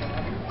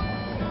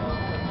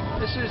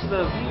 This is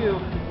the view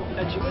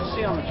that you would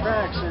see on the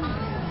tracks, and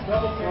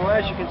well,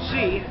 as you can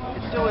see,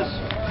 it still is,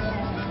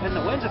 and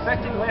the wind's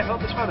affecting the way I hold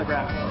this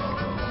photograph.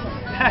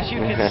 As you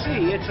can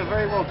see, it's a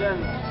very well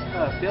done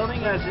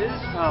building as is.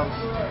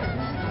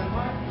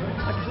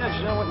 Like I said, I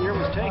just know what year it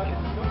was taken.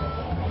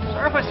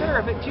 Sorry if I stutter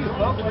a bit too,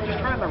 folks. We're just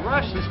trying to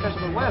rush this because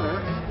of the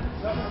weather.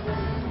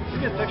 It's a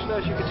good picture,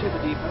 though, as you can see the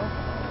depot.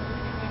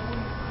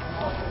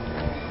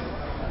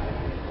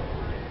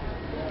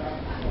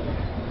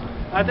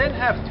 I then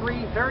have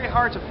 3 very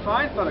hard to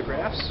find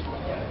photographs.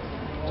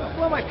 Don't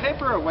blow my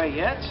paper away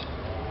yet.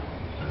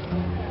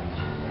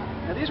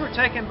 Now these were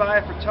taken by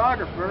a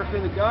photographer who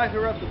the guy who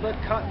wrote the book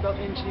Cotton Belt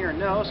Engineer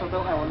knows,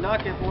 although I will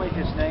not give away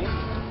his name.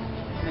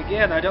 And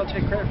again, I don't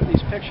take credit for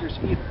these pictures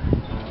either.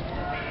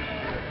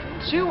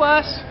 Sue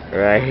us!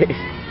 Right.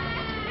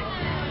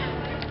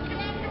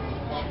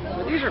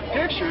 But these are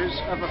pictures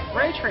of a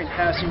freight train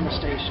passing the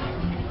station.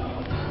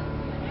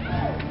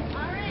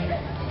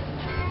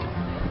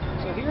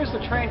 So here's the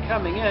train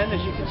coming in,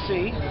 as you can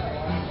see.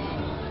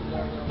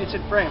 It's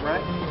in frame,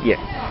 right? Yes.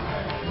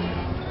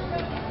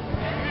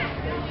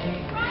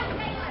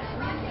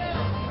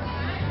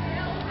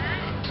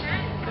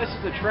 This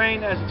is the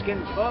train as it's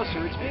getting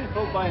closer. It's being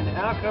pulled by an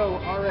Alco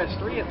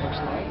RS3, it looks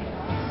like.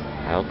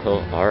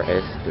 Alco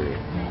RS3.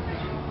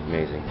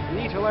 Amazing. You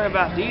need to learn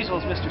about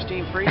diesels, Mr.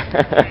 Steam Freak.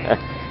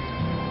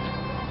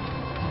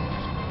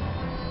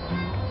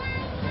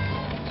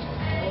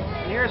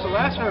 And here's the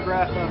last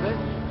photograph of it.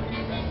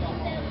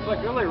 It's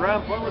like really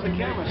around point with the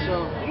camera.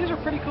 So these are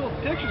pretty cool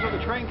pictures of the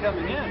train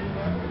coming in.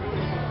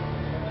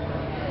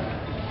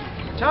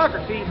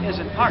 Photography is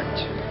an art.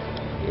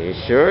 It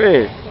sure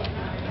is.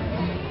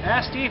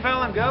 Ask Steve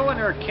Allen Gowen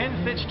or Ken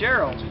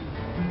Fitzgerald.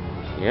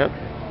 Yep.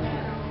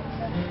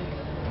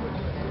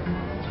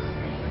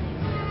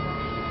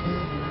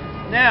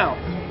 Now,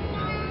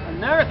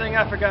 another thing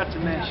I forgot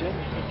to mention.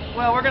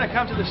 Well, we're going to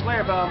come to this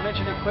later, but I'll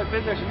mention it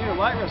quickly. There's a new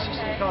light rail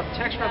system called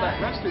Textron that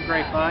runs through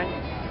Grapevine.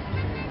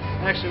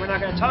 Actually, we're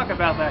not going to talk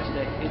about that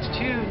today. It's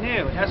too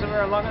new. It hasn't been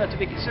around long enough to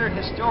be considered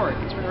historic.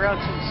 It's been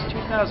around since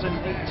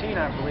 2018,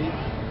 I believe.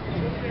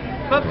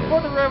 But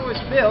before the road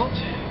was built,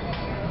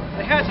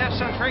 they had to have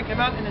some train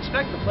come out and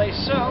inspect the place,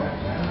 so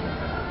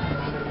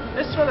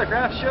this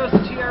photograph shows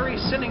the TRE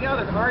sending out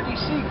an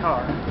RDC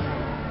car.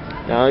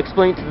 Now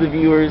explain to the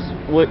viewers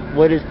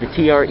what is the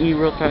TRE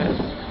real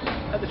fast.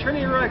 The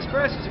Trinity Road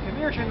Express is a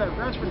commuter train that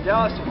runs from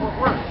Dallas to Fort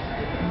Worth.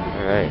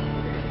 Alright.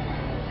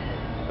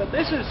 But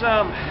this is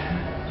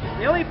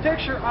the only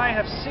picture I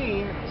have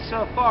seen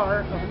so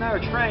far of another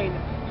train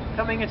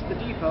coming into the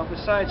depot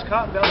besides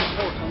Cotton Belt and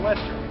 4th and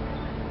Western.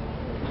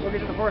 We'll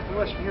get to the 4th and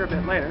Western here a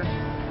bit later.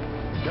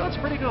 So it's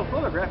a pretty cool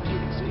photograph, as you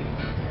can see.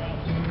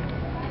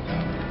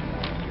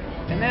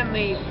 And then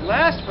the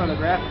last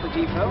photograph of the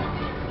depot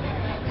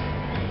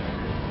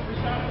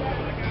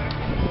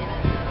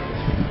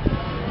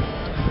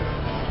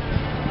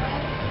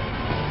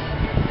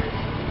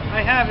I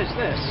have is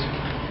this.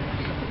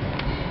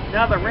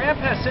 Now the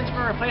ramp has since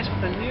been replaced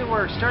with a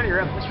newer,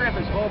 sturdier ramp. This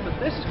ramp is old, but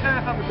this is kind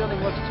of how the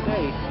building looks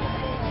today.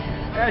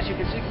 As you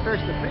can see,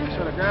 compared to the previous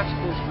photographs,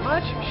 it is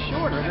much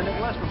shorter than it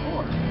was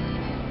before.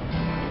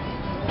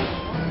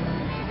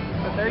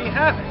 But there you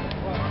have it.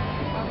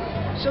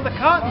 So the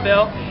Cotton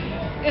Belt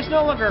is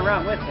no longer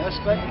around with us,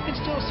 but you can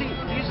still see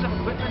pieces of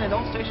equipment in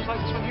old stations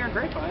like this one here in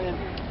Grapevine and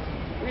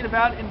read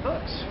about it in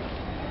books.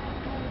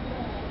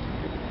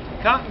 The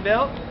Cotton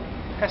Belt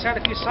has had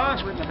a few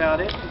songs written about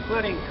it,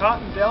 including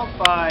Riding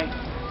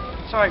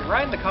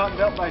the Cotton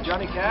Belt by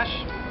Johnny Cash.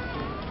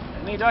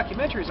 And many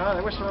documentaries on it.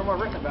 I wish there were more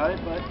written about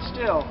it, but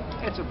still,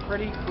 it's a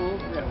pretty cool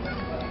railway.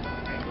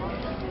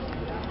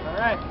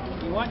 Alright,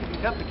 if you want, you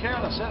can cut the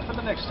camera and I'll set for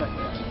the next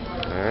segment.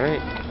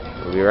 Alright,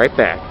 we'll be right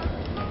back.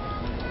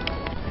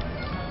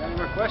 Any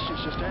more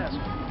questions, just ask.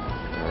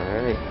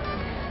 Alright,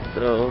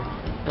 so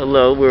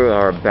hello, we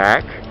are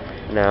back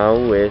now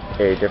with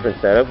a different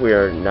setup. We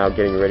are now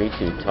getting ready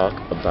to talk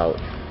about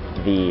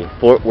the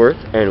Fort Worth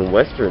and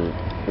Western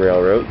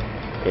Railroad,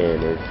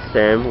 and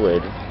Sam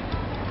would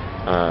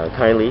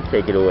kindly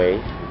take it away.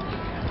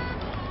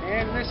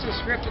 And this is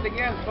scripted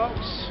again,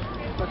 folks.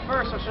 But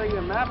first, I'll show you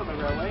a map of the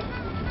railway.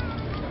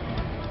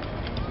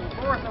 The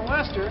 4th and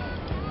Western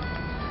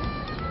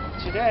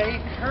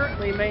today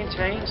currently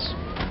maintains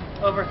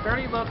over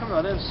 30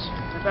 locomotives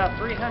and about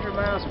 300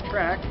 miles of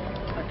track.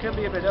 That could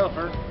be a bit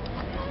over.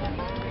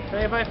 If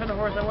anybody from the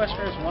 4th and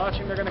Western is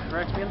watching, they're going to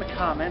correct me in the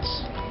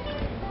comments.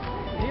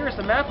 And here's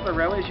the map of the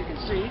railway, as you can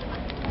see.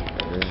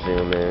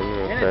 Zoom in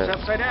real And fast. it's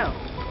upside down.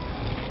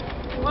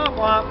 Womp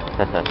womp.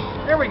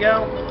 There we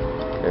go.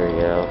 There we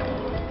go.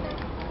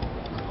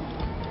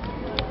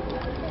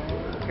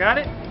 Got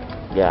it?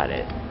 Got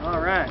it.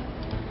 Alright.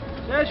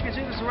 So as you can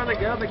see, this is where they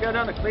go. They go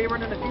down to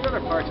Cleveland and a few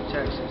other parts of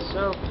Texas.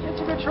 So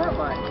it's a good short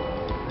line.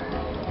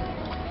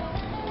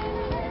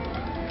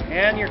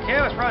 And your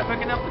cam is probably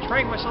picking up the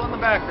train whistle in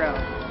the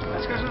background.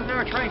 That's because there's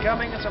another train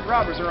coming and some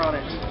robbers are on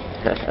it.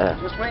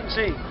 Just wait and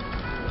see.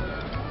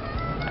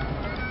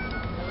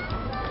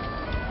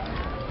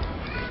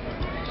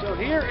 So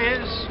here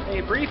is a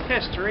brief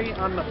history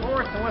on the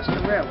 4th and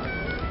Western Railway.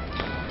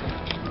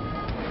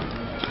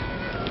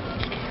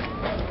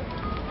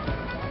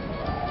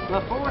 The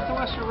 4th and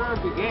Western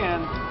Railroad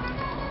began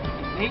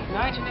in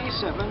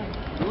 1987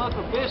 when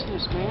local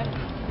businessman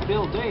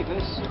Bill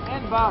Davis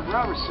and Bob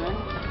Robertson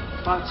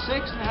bought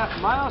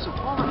 6.5 miles of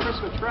former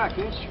Frisco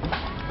trackage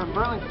from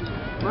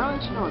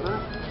Burlington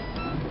Northern,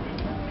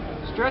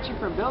 stretching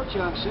from Bell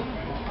Junction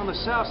on the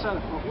south side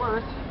of Fort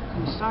Worth to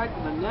the site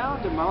of the now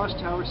demolished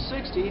Tower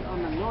 60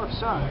 on the north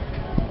side.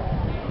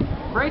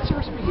 Freight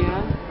service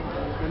began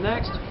the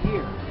next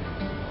year,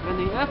 and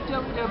the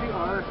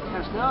FWWR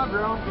has now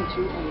grown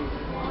into a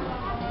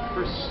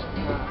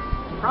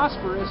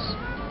prosperous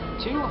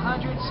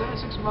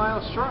 276-mile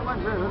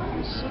short-line railroad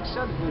with 6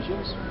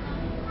 subdivisions,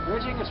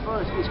 ranging as far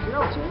as East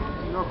Carrollton,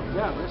 north of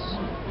Dallas,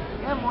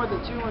 and more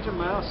than 200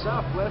 miles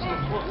southwest of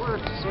Fort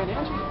Worth to San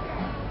Angelo.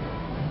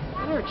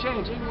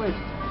 Interchanging with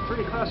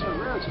 3 Class 1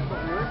 roads in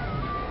Fort Worth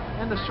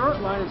and the short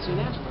line in San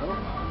Angelo,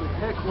 with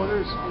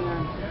headquarters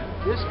and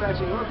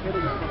dispatching located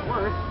in Fort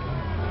Worth,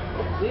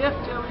 the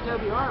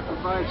FWWR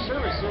provides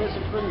services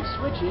including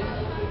switching,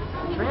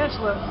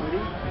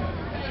 transloading,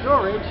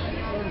 storage,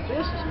 and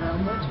business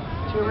development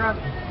to around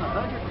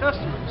 100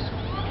 customers,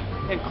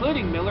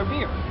 including Miller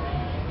Beer.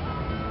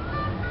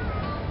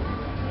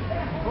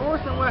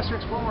 Fourth and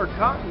Western's former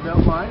Cotton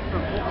Belt line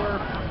from Fort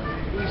Worth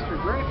east of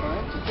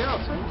Grapevine to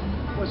Carrollton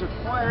was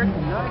acquired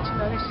in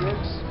 1996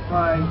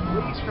 by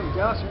lease from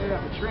Dallas Area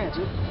Rapid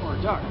Transit, or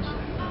DART.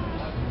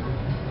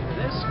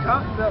 This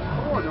Cotton Belt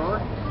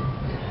corridor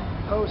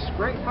hosts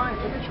Grapevine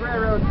Vintage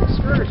Railroad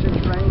excursion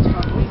trains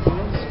on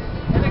weekends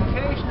and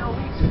occasional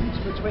weekends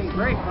between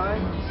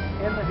Grapevine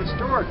and the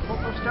historic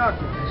Fort Worth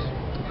Stockyards,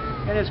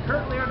 and is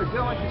currently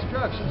undergoing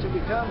construction to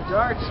become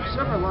DART's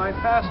Silver Line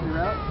passenger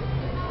route,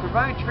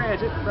 provide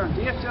transit from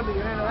DFW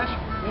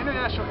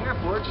International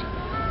Airports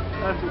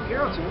through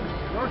Carrollton,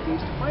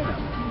 northeast to Plano.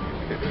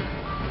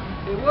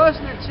 It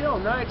wasn't until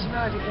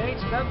 1998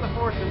 that the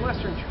Fourth and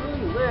Western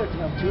truly lived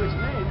up to its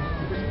name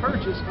with its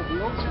purchase of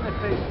the old Santa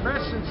Fe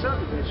Crescent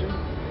subdivision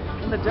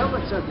and the Dublin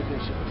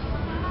subdivision.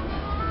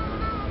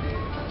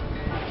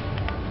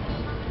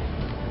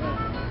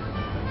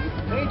 Get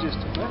the pages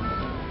to flip.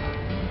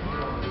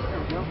 There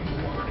we go.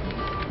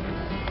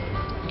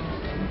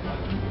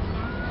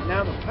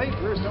 Now the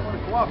papers don't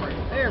want to cooperate.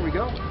 There we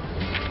go.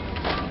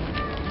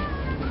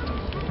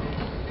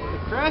 The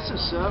Crescent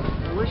sub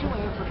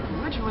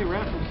originally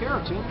ran from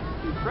Carrollton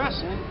through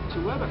Crescent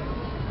to Weatherford,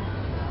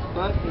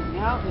 but it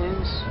now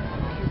ends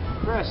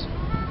at Crescent,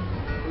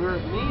 where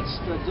it meets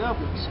the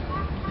Dublin sub.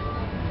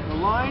 The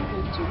line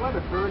into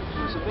Weatherford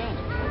was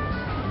abandoned.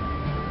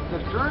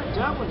 The current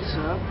Dublin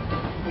sub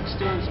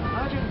extends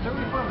 134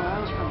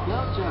 miles from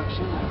Belt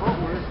Junction in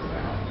Fort Worth,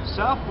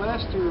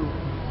 southwest through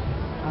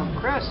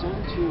Crescent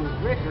to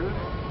Ricker,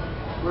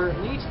 where it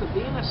meets the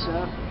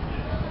BNSF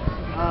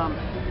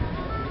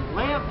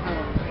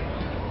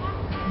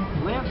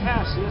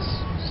Lampasas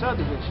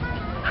subdivision.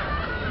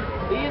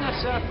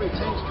 BNSF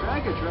retains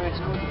trackage rights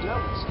over the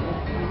Dublin sub,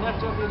 and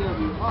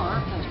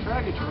FWWR has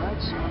trackage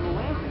rights on the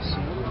Lampasas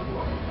sub,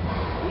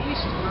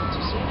 east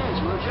to San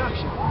Angelo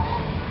Junction.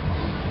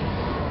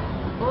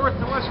 Fourth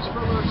and Western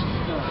Railroad.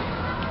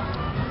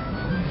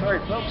 Sorry,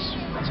 folks,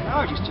 got some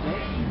allergies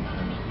today.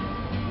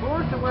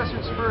 Fourth and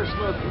Western's first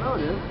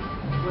locomotive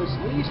was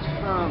leased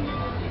from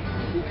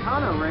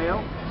Econorail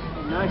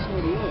in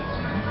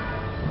 1988.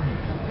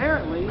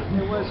 Apparently,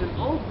 it was an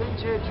old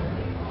vintage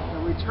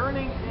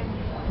returning in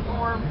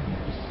form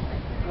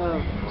of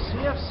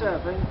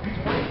CF7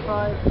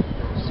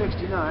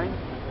 2569,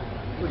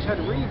 which had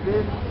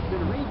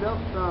been rebuilt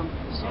from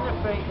Santa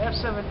Fe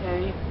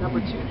F7A number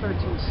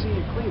 213C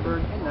in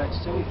Cleveland in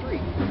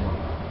 1973.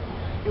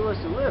 It was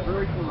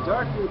delivered in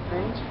dark blue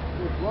paint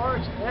with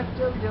large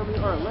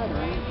FWWR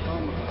lettering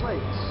on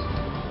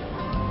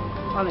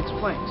its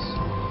plates.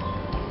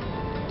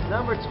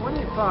 Number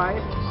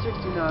 2569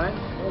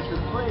 was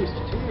replaced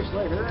 2 years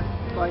later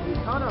by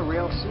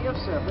Econorail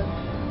CF7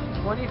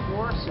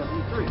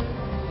 2473,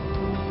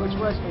 which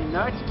was a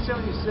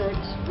 1976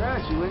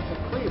 graduate of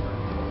Cleveland.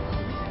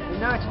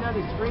 In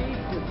 1993,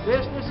 with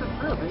business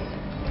improving,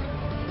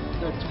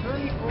 the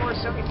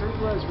 2473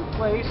 was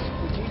replaced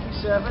with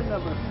GP7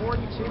 number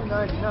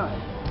 4299,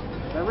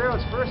 the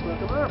railroad's first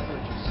locomotive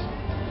purchase.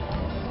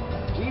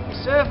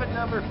 GP7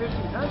 number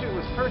 1500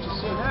 was purchased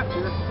soon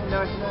after, in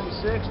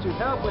 1996, to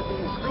help with the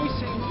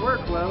increasing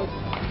workload,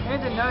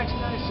 and in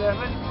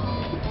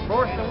 1997,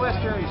 Fourth and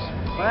Western's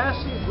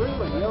classy blue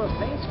and yellow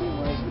paint scheme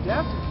was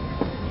adapted.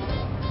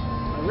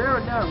 The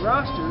railroad now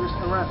rosters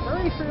around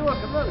 33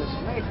 locomotives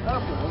made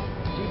up of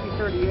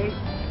GP38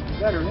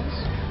 veterans,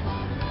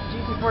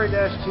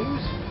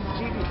 GP40-2s,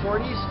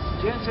 GP40s,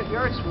 genset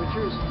yard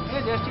switchers,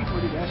 and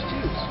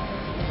ST40-2s.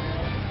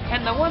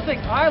 And the one thing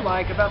I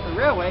like about the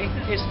railway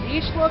is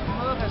each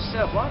locomotive has a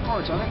set of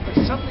longhorns on it with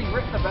something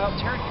written about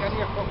Tarrant County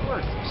or Fort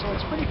Worth, so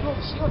it's pretty cool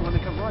to see one when they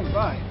come rolling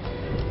by.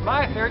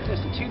 My third is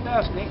the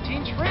 2018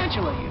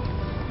 Tarantula unit.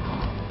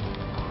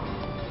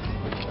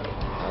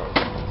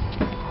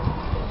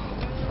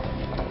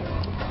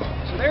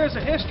 So there's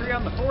a history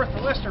on the Fourth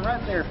and Western right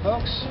there,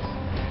 folks.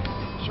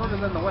 Shorter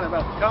than the one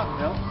about the Cotton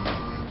Belt.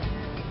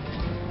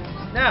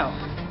 Now,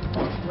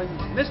 when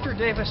Mr.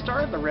 Davis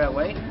started the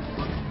railway,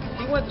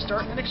 he wanted to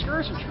start an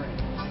excursion train.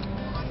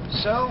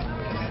 So,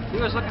 he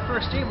was looking for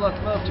a steam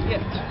locomotive to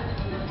get.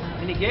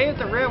 And he gave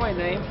the railway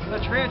name the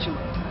Tarantula.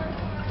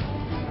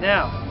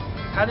 Now,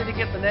 how did he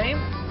get the name?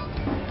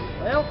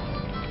 Well,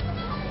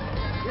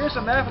 here's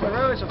a map of the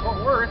roads of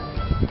Fort Worth,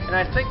 and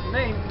I think the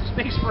name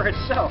speaks for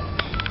itself.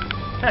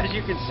 As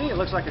you can see, it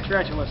looks like a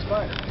tarantula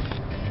spider.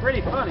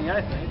 pretty funny,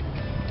 I think.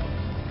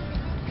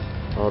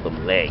 All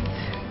them legs.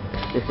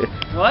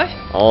 What?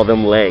 All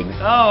them legs.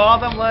 Oh, all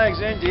them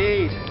legs,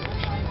 indeed.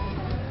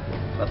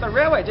 But the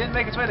railway didn't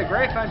make its way to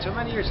Grapevine until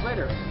many years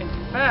later. In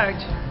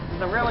fact, when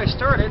the railway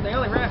started, they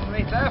only ran from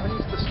 8th Avenue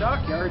to the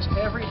stockyards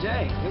every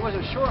day. It was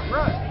a short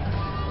run.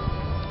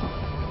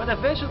 But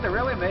eventually the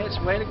railway made its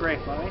way to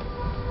Grapevine,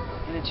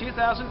 and in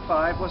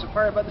 2005 was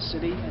acquired by the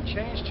city and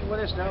changed to what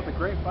is now the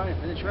Grapevine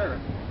Vintage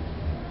Railroad.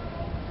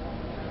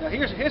 Now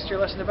here's a history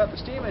lesson about the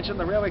steam engine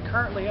the railway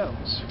currently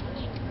owns.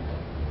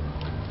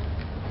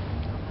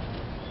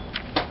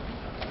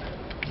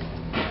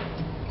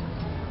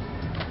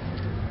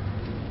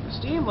 The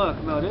steam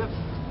locomotive,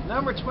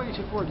 number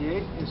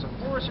 2248, is a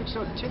 460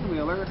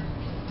 10-wheeler,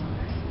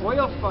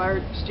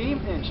 oil-fired steam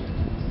engine.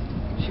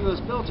 She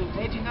was built in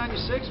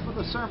 1896 for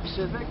the Southern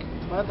Pacific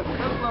by the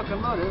Coke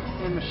Locomotive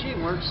and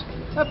Machine Works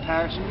of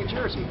Patterson, New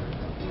Jersey.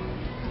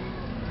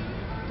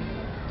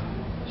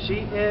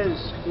 She is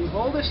the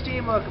oldest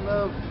steam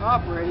locomotive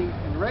operating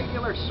in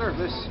regular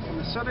service in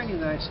the southern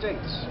United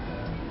States.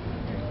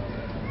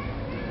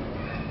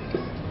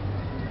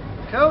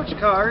 Coach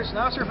cars and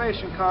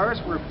observation cars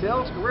were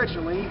built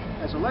originally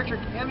as electric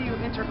MU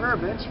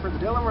interurbans for the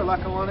Delaware,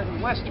 Lackawanna,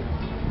 and Western.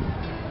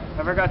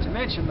 I forgot to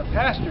mention the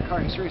passenger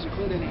car history is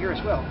included in here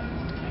as well.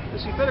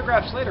 You'll see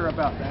photographs later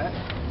about that.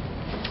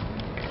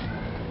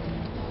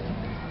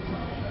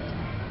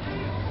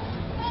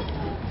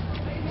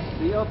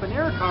 The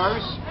open-air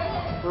cars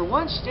were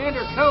once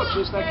standard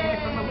coaches that came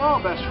from the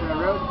Wabash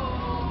Railroad,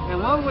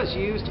 and one was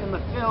used in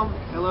the film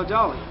Hello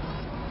Dolly.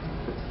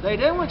 They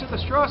then went to the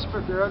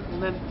Strasburg Road,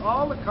 and then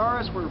all the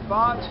cars were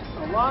bought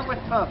along with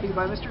Puffy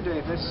by Mr.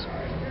 Davis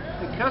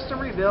and custom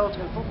rebuilt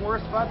in Fort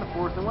Worth by the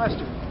 4th and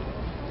Western.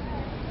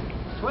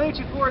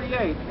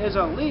 2248 is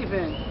a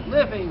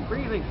living,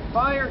 breathing,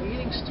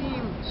 fire-eating,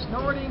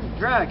 steam-snorting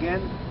dragon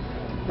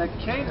that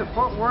came to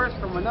Fort Worth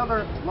from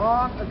another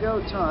long ago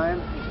time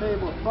and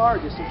fable a far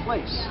distant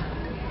place.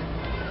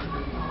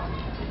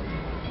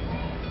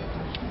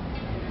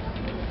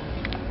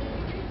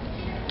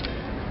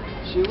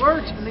 She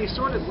worked in the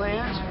assorted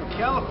lands of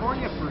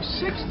California for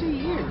 60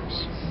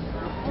 years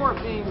before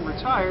being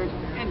retired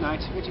in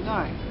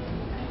 1959.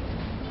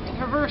 In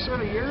her first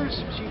 30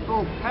 years, she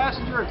pulled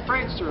passenger and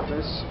freight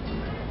service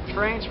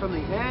trains from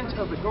the end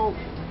of the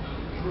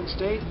Golden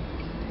State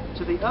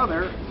to the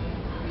other,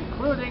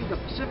 including the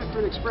Pacific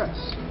Route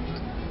Express.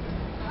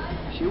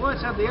 She once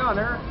had the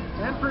honor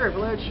and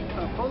privilege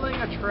of pulling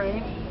a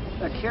train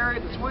that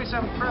carried the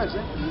 27th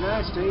President of the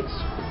United States,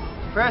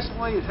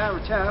 presently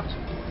Howard Taft,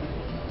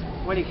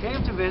 when he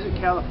came to visit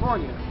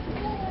California.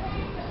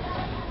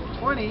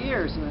 20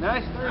 years in the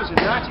 1930s and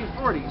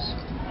 1940s,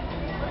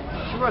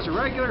 she was a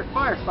regular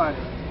firefighter.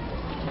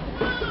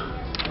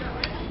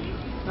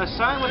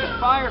 Assigned with the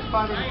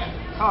firefighting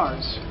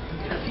cars,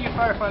 a few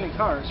firefighting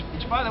cars,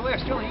 which by the way are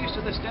still in use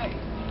to this day.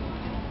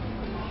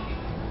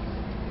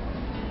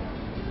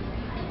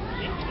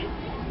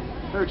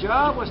 Her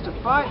job was to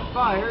fight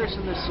fires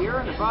in the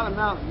Sierra Nevada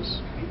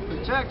mountains,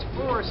 protect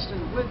forests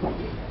and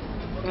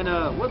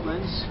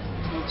woodlands,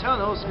 and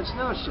tunnels and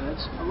snow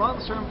sheds along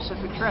the Southern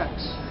Pacific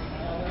tracks.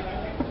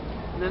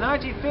 In the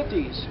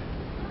 1950s,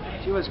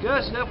 she was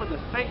gussed up with a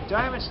fake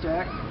diamond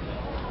stack,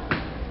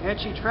 and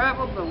she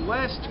traveled the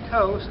West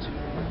Coast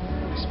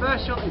in a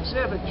special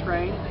exhibit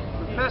train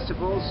for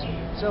festivals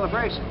and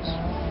celebrations.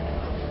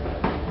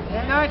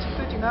 In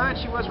 1959,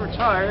 she was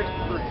retired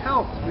for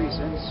health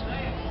reasons.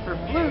 Her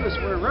flues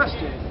were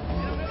rusted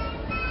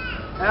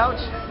out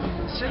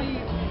in the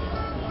city,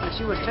 and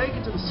she was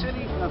taken to the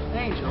City of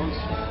Angels,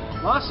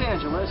 Los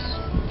Angeles,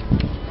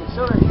 in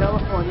Southern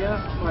California,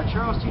 by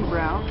Charles T.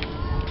 Brown,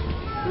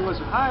 who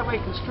was a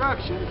highway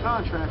construction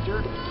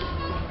contractor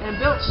and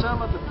built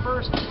some of the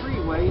first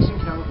freeways in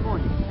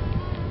California.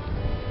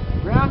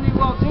 Brown knew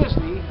Walt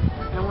Disney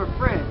and were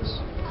friends,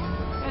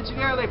 and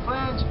together they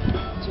planned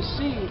to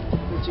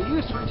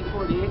use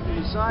 2248 to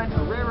design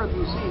a railroad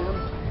museum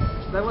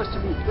that was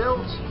to be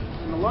built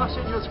in the Los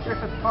Angeles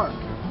Griffith Park.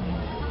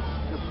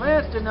 The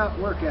plans did not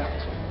work out.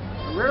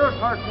 The railroad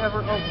park never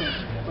opened,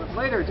 but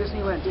later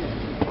Disneyland did,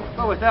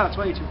 but without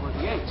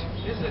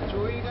 2248. Is it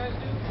true you guys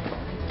do?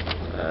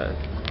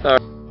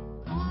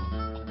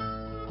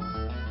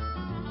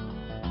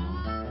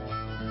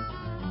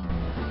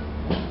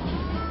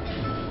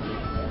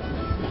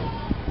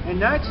 In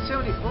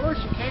 1974,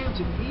 she came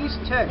to East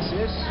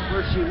Texas,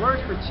 where she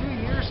worked for 2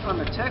 years on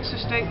the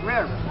Texas State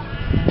Railroad,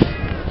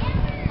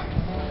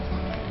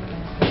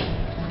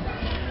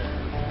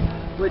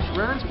 which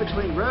runs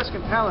between Rusk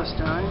and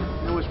Palestine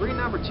and was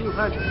renumbered 200.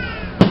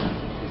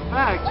 In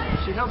fact,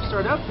 she helped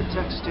start up the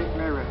Texas State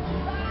Railroad.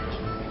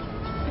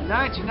 In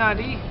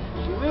 1990,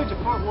 she moved to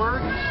Fort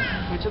Worth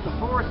and to the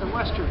 4th and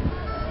Western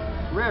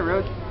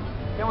Railroad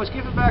and was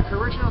given back her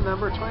original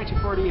number,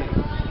 2248.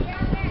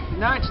 In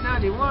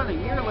 1991, a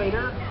year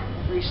later,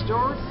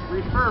 restored,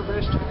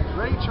 refurbished,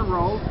 ready to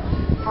roll,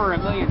 for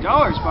 $1 million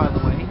by the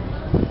way,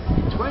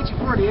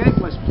 2248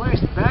 was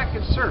placed back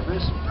in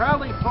service,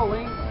 proudly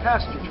pulling a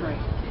passenger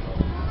train.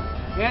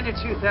 And in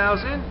 2000,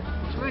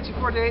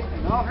 1948,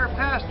 and all her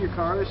passenger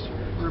cars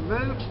were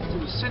moved to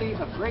the city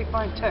of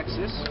Grapevine,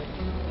 Texas,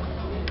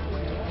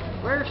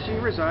 where she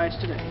resides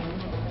today.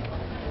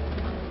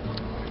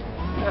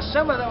 Now,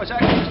 some of that was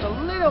actually just a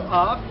little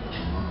off.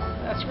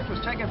 That script was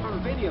taken from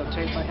a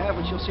videotape I have,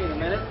 which you'll see in a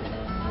minute.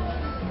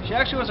 She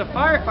actually was a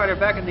firefighter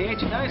back in the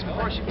 1890s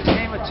before she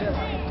became a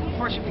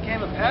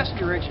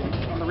passenger agent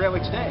on the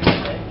railway today.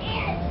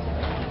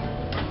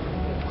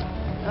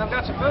 Now, I've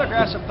got some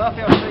photographs of Puffy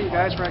I'll show you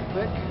guys right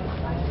quick.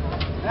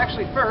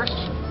 Actually, first,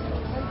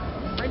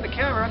 bring the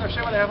camera and I'll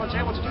show you what I was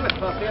able to do with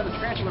Puffy on the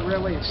Tarantula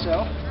Railway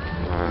itself.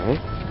 Alright.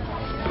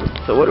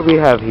 So what do we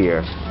have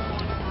here?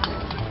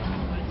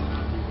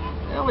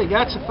 Well, we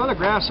got some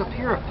photographs up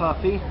here of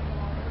Puffy.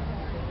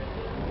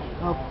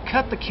 Oh,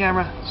 cut the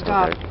camera.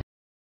 Stop. Okay.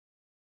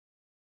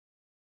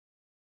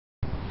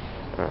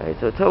 Alright,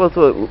 so tell us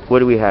what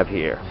do we have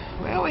here?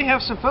 Well, we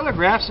have some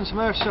photographs and some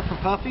other stuff from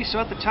Puffy. So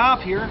at the top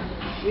here,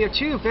 we have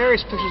two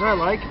various pictures I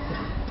like.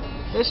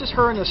 This is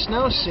her in the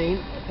snow scene,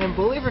 and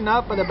believe it or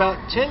not, but about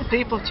 10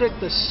 people took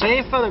the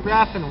same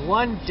photograph in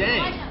one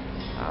day.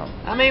 Wow.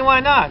 I mean, why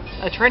not?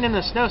 A train in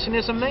the snow scene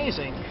is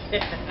amazing.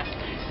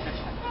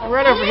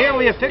 Right over here,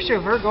 we have a picture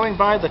of her going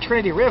by the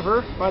Trinity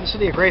River by the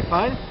city of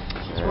Grapevine.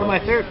 It's one of my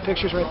favorite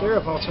pictures right there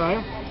of all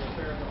time.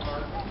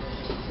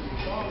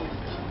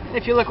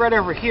 If you look right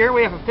over here,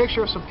 we have a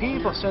picture of some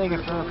people standing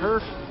in front of her.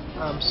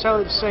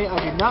 Sadly to say,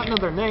 I do not know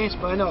their names,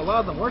 but I know a lot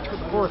of them worked for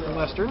the 4th and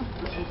Western.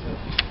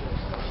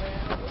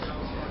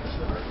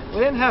 We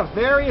then have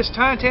various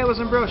timetables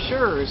and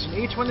brochures, and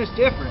each one is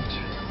different.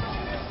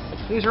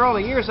 These are all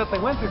the years that they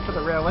went through for the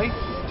railway.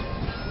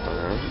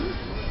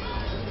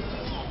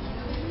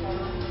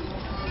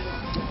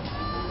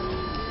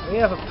 We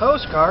have a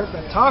postcard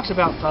that talks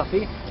about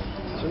Puffy.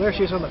 So there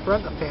she is on the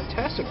front, a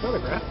fantastic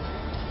photograph.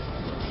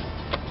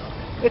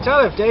 It's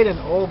out of date and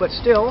old, but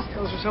still,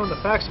 those are some of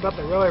the facts about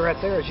the railway right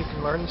there, as you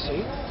can learn and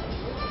see.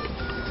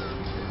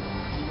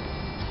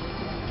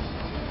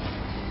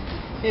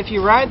 If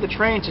you ride the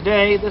train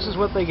today, this is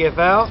what they give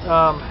out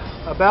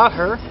about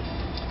her.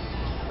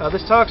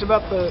 This talks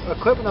about the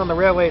equipment on the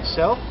railway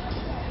itself.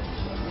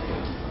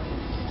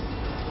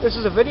 This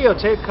is a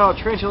videotape called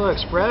Tarantula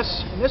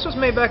Express, and this was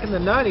made back in the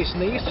 90s,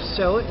 and they used to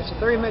sell it. It's a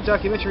 30-minute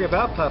documentary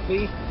about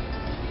Puffy.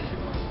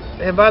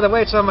 And by the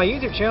way, it's on my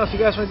YouTube channel. If you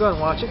guys want to go and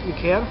watch it, you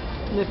can.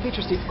 And it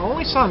features the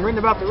only song written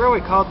about the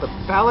railway called The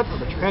Ballad of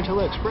the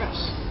Tarantula Express.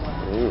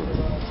 Ooh.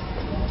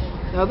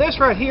 Now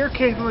this right here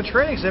came from a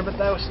train exhibit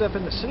that was set up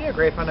in the city of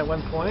Grapevine at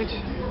one point.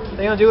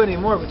 They don't do it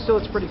anymore, but still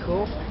it's pretty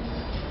cool.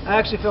 I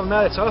actually filmed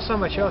that. It's also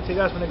on my channel if you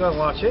guys want to go and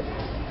watch it.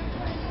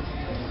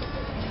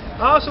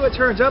 Also, it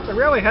turns out the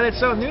railway had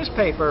its own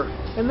newspaper,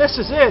 and this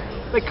is it.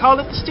 They called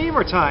it the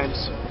Steamer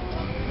Times.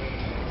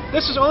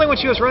 This is only when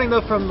she was running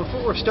though from the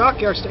Fort Worth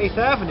Stockyards to 8th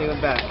Avenue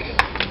and back.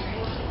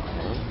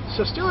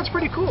 So still, it's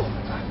pretty cool.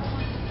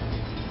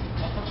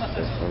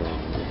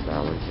 That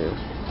one too.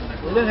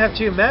 We then have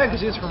two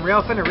magazines from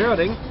Railfin and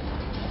Railroading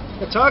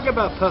that talk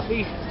about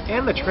Puffy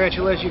and the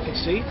Tarantula, as you can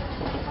see.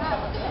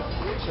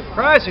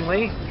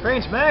 Surprisingly,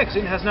 Trains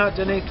Magazine has not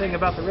done anything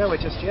about the railway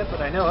just yet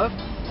that I know of.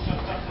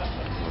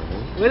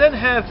 We then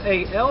have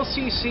a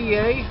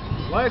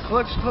LCCA, Live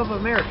Collectors Club of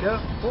America,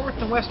 4th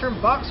and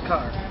Western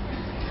boxcar.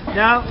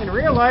 Now, in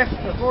real life,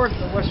 the 4th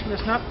and Western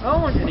does not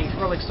own any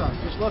rolling stock.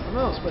 There's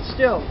locomotives, but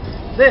still,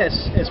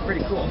 this is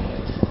pretty cool.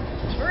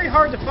 It's very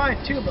hard to find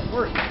too, but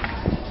worth it.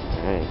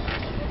 Right.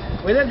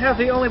 We then have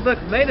the only book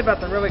made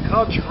about the railway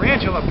called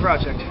Tarantula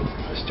Project,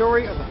 the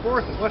story of the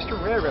 4th and Western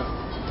Railroad.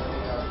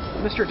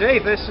 Mr.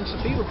 Davis and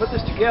some people put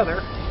this together.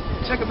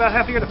 It took about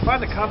half a year to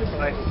find a copy, but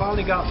I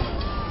finally got one.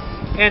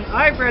 And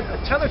I've read a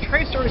ton of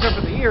train stories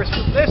over the years,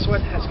 but this one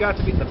has got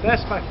to be the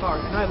best by far,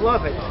 and I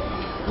love it.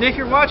 And if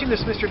you're watching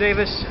this, Mr.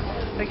 Davis,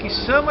 thank you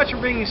so much for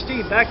bringing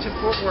Steve back to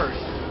Fort Worth.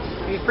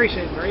 We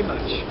appreciate it very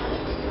much.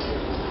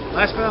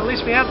 Last but not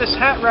least, we have this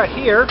hat right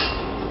here.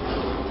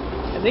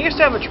 And they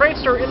used to have a train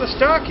store in the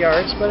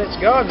stockyards, but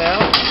it's gone now.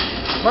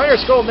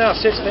 Miner's Gold now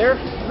sits there.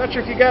 I'm not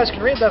sure if you guys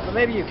can read that, but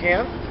maybe you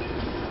can.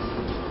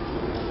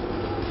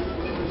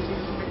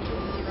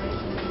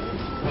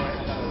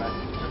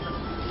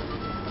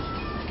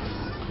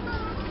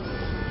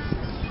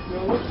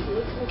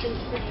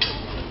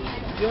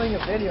 Doing a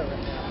video right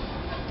now.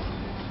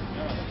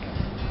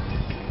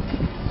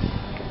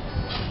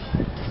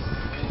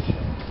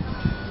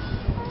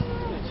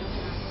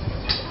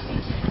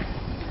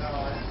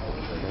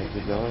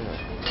 Keep going.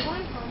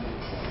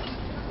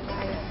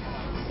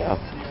 Yeah.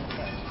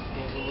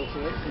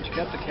 Did you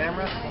cut the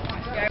camera?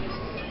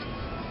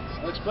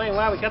 I'll explain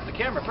why we cut the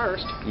camera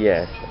first.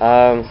 Yes.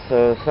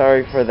 So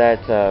sorry for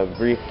that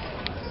brief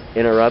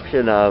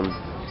interruption.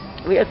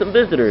 We had some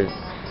visitors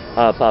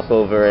pop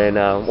over and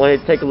wanted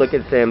to take a look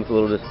at Sam's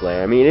little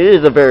display. I mean, it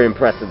is a very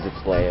impressive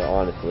display,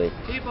 honestly.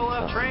 People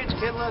love trains,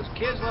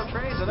 kids love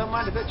trains. I don't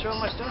mind a bit showing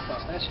my stuff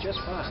off. That's just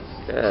fine.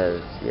 Yes,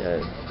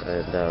 yes.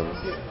 And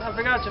I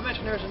forgot to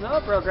mention there's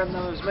another program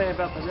that was made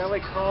about the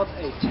railway called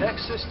A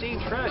Texas Steam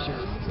Treasure.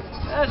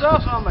 That is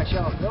also on my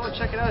channel. Go and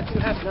check it out if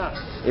you have not.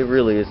 it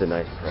really is a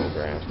nice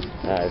program.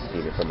 I've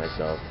seen it for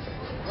myself.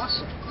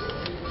 Awesome.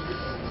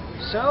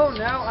 So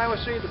now I will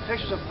show you the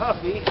pictures of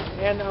Puffy,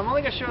 and I'm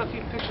only going to show a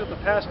few pictures of the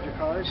passenger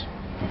cars.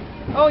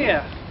 Oh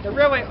yeah, the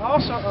railway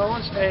also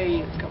owns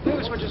a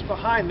caboose which is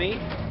behind me.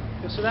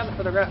 You'll see that in the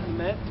photograph in a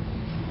minute.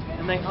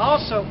 And they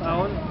also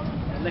own,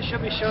 and they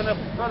should be showing up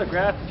in the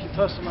photograph if you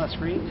post them on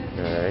screen,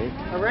 Alright.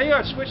 a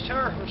rail-yard switch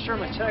tower from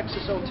Sherman,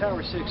 Texas, old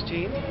Tower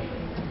 16.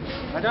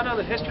 I don't know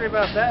the history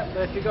about that,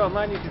 but if you go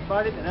online you can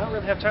find it, and I don't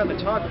really have time to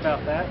talk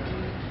about that.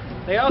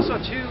 They also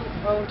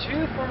own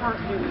two former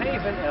New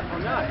Haven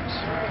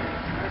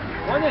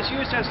F-09s. One is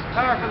used as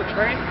power for the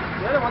train,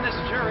 the other one is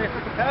the generator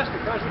for the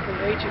passenger cars with an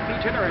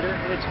HEP generator,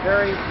 and it's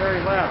very, very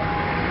loud.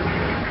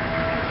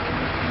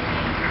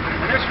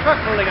 And there's a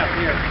truck pulling up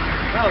here.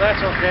 Oh,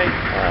 that's okay.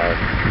 I'm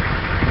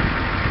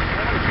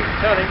going to keep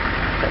cutting.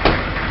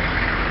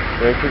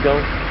 Where's he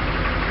going?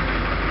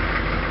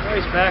 Oh,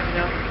 he's backing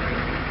up.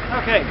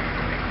 Okay.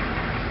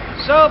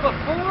 So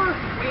before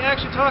we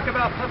actually talk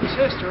about Puffy's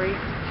history,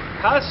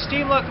 how does a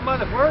steam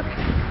locomotive work?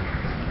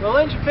 Well,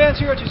 Engine Fan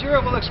 020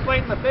 will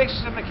explain the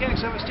basics and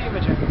mechanics of a steam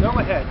engine. Go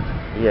ahead.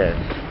 Yes.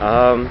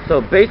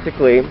 So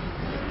basically,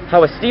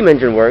 how a steam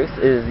engine works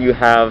is you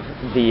have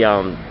the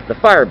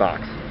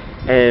firebox,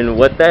 and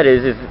what that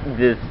is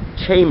this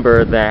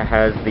chamber that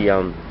has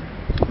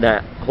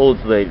that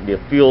holds the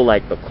fuel,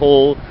 like the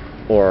coal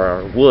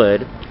or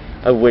wood,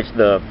 of which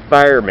the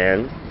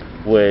fireman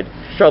would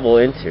shovel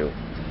into.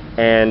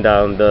 And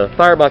the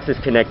firebox is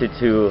connected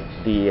to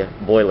the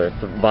boiler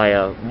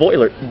via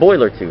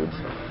boiler tubes.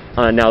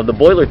 Now the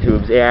boiler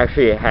tubes, it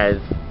actually has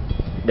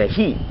the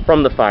heat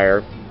from the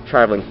fire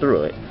traveling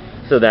through it,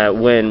 so that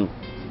when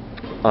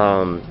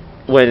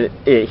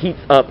it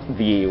heats up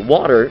the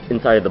water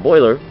inside of the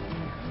boiler,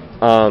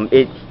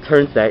 it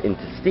turns that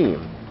into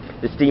steam.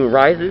 The steam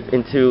rises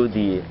into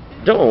the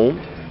dome,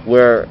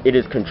 where it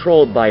is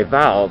controlled by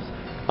valves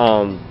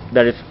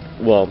that is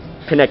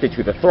connected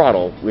to the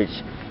throttle, which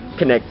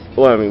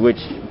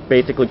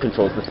basically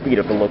controls the speed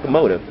of the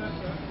locomotive.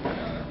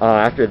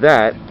 After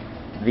that,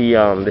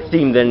 the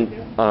steam then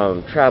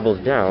travels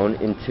down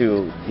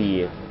into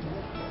the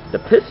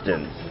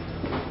pistons,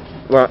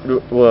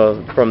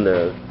 from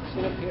the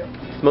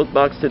smoke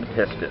box to the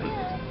pistons.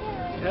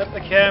 Got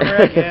the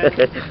camera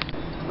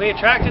again. We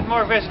attracted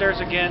more visitors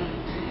again.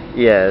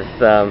 Yes,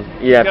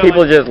 yeah,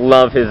 people just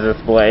love his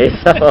display.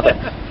 So.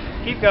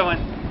 Keep going.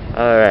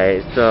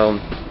 Alright, so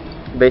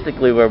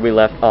basically where we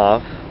left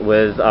off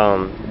was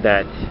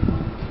that,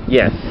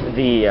 yes,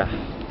 the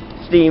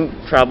steam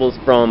travels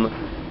from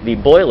the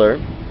boiler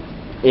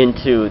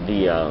into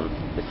the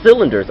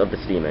cylinders of the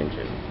steam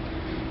engine,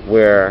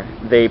 where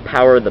they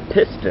power the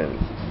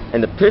pistons,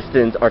 and the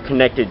pistons are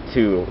connected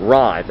to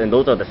rods, and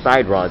those are the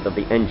side rods of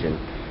the engine.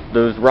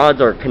 Those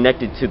rods are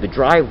connected to the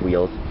drive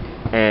wheels,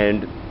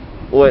 and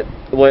what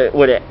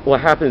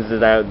happens is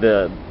that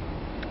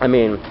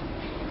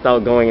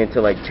without going into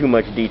like too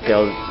much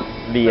detail,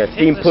 the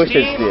steam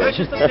pushes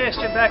the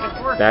piston back and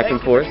forth, back and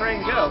forth. The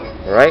train go.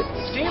 Right.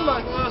 Steam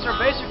locomotives are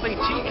basically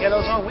tea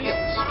kettles on wheels.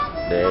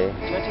 You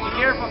have to be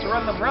careful to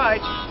run them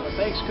right, or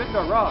things could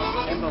go wrong.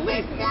 And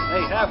believe me,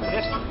 they have a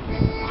history.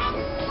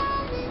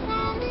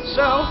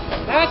 So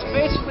that's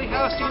basically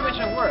how a steam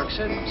engine works.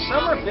 And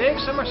some are big,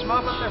 some are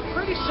small, but they're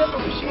pretty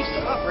simple machines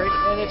to operate.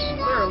 And it's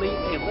literally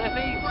a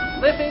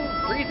living,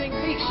 breathing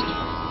beast.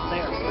 They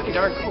are pretty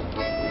darn cool.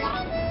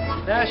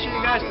 Now I'll show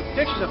you guys the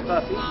pictures of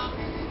Puffy.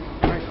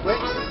 Right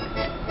quick.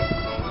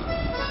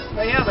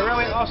 Now yeah, the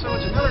railway also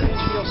owns another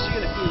engine you'll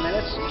see in a few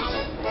minutes.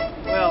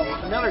 Well,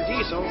 another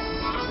diesel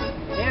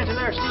and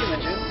another steam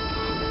engine.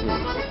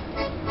 Not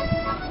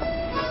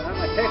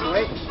my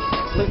paperweight,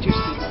 Bluetooth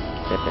speaker.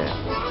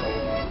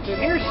 So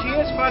here she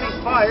is fighting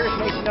fires in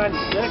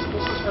 1896.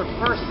 This was her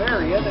first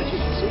variant, as you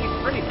can see.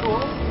 Pretty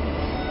cool.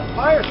 The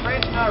fire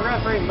trains are not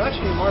around very much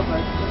anymore, but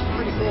it's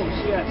pretty cool to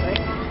see, I think.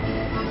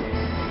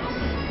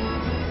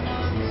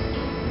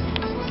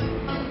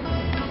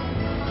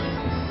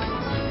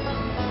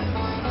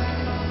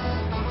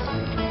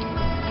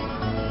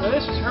 Now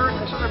this is her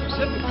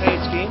Pacific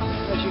paint scheme,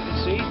 as you can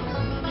see,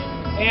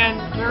 and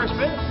there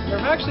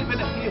have actually been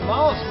a few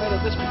models made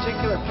of this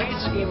particular paint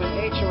scheme in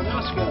HO&O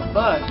scale,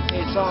 but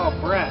it's all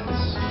brass.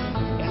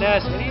 And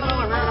as any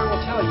model railroader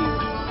will tell you,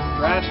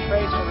 brass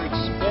trains are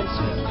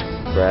expensive.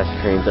 Brass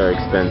trains are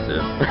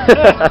expensive.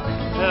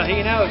 Well,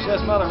 he knows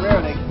just model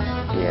railroading.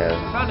 Yeah.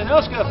 I found an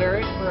no-scope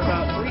variant for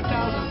about $3,000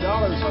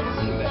 on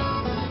eBay.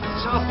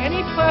 So if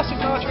any plastic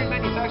model train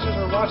manufacturers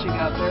are watching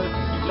out there,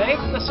 make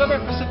the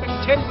Southern Pacific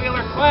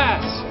 10-wheeler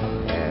class.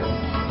 Yeah.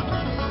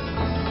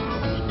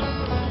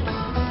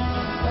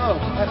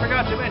 Oh, I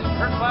forgot to mention,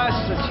 her class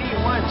is a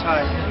T1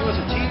 type. He was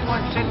a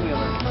T1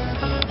 10-wheeler.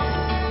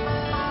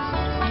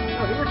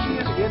 So here she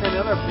is again in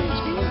another paint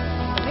scheme.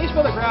 And these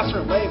photographs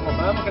are labeled,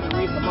 but I'm not going to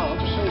read them all. I'll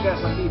just show you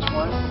guys like each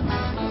one.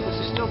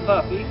 This is still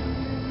Puffy.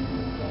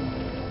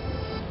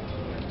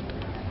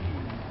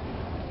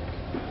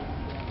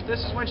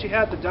 This is when she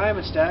had the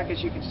diamond stack,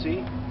 as you can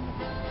see.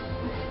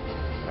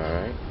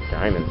 Alright,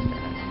 diamond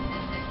stack.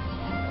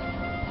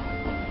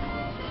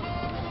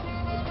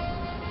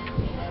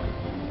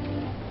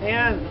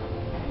 And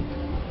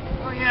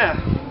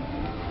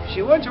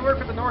She went to work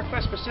for the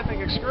Northwest Pacific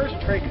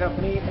Excursion Trade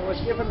Company and was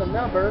given the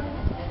number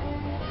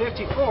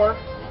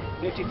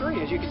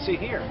 5453, as you can see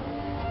here.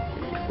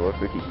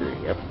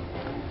 5453, yep.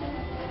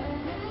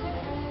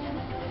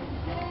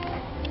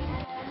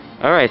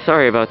 Alright,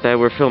 sorry about that.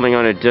 We're filming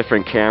on a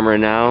different camera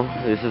now.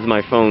 This is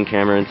my phone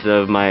camera instead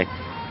of my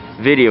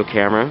video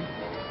camera.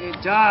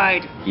 It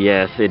died.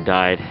 Yes, it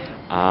died.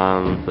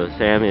 So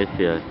Sam, if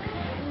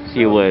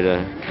you would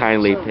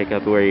kindly pick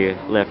up where you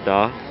left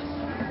off.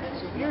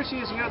 So here she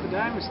is got the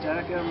diamond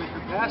stack with her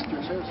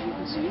passenger service, as you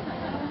can see.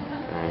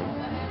 Alright.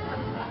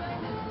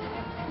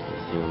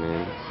 Zoom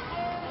in.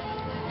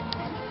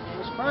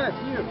 There's quite a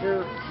few of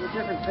her with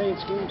different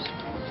paint schemes.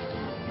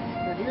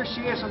 And here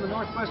she is on the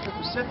Northwestern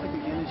Pacific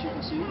again, as you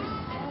can see.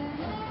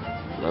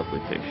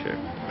 Lovely picture.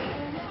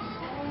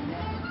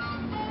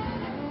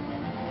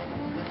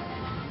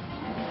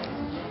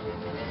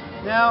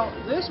 Now,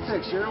 this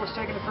picture was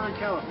taken of her in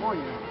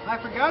California. I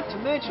forgot to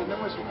mention there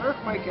was an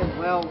earthquake and,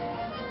 well,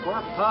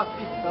 poor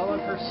Puffy fell on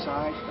her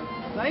side. But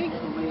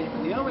thankfully,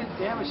 the only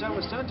damage that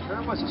was done to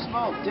her was a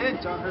small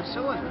dent on her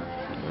cylinder.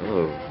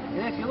 Oh.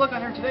 And if you look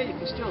on her today, you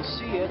can still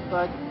see it,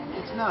 but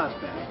it's not as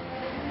bad.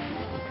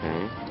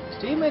 Okay.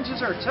 Steam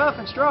engines are tough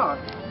and strong.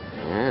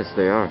 Yes,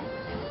 they are.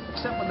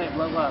 Except when they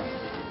blow up.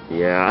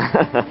 Yeah.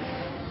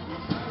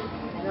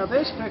 Now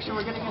this picture,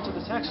 we're getting into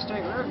the Texas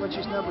State Railroad, which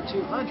is number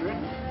 200,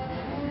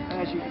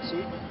 as you can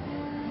see.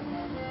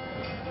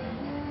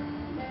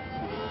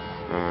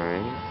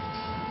 Alright.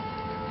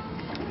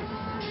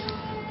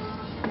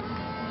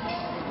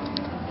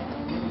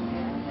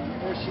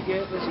 There she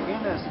is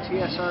again as the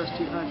TSR's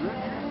 200.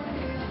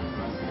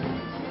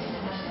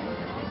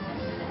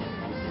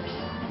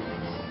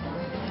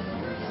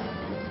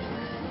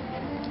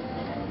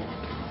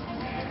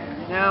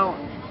 Now,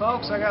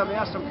 folks, I gotta be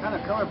honest, I'm kind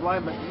of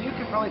colorblind, but you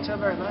can probably tell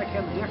better than I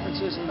can the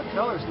differences in the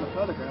colors in the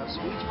photographs.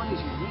 Each one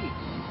is unique.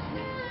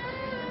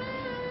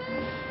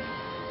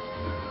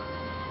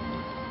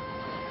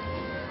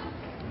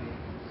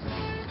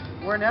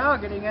 We're now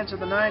getting into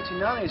the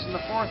 1990s in the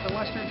 4th and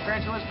Western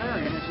Treadless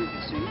variant, as you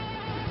can see.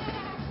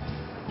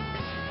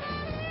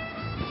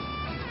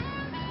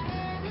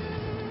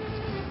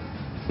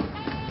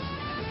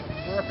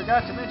 And I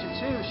forgot to mention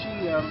too,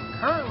 she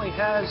currently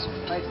has,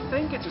 I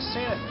think it's a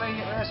Santa Fe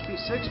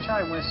SP6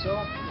 chime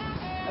whistle.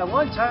 At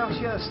one time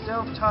she had a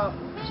step-top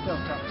 5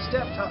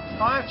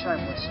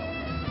 chime whistle.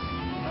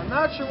 I'm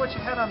not sure what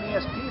she had on the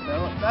SP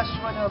though. That's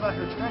what I know about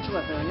her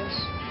tarantula variants.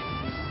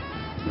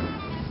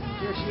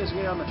 Here she is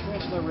again on the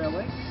Tarantula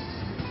Railway.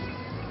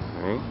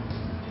 Alright.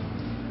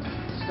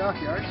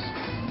 Stockyards.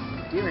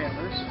 Deer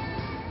antlers.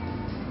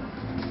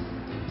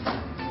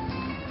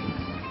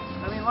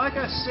 I mean, like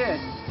I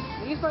said,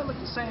 these might look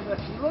the same, but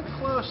if you look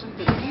closely,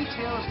 the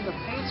details and the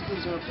paint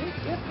schemes are a bit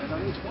different on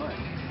each one.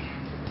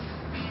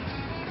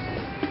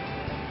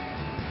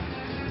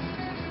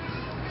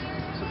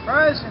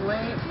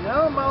 Surprisingly,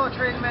 no model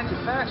train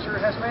manufacturer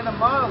has made a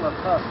model of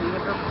Puffy in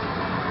her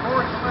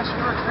Ford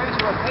Commercial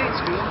Tarantula paint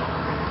scheme.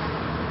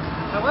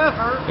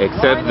 However,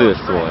 except this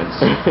one.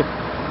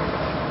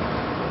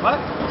 What?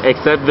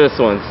 Except this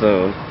one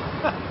soon.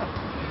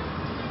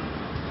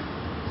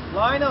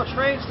 Lionel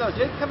Trains, though,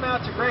 did come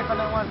out to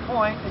Grapevine at one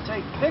point and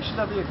take pictures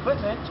of the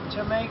equipment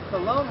to make the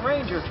Lone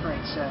Ranger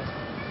train set.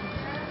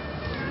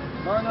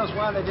 Lord knows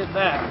why they did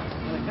that.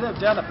 They could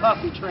have done a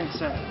Puffy train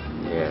set.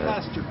 Yeah.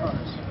 Passenger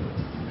cars.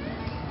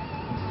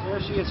 There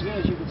she is again,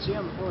 as you can see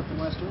on the 4th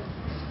and Western.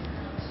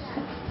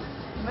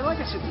 I mean, like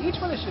I said, each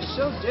one is just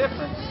so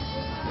different.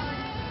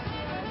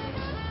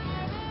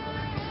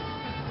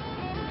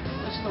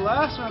 This is the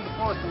last one on the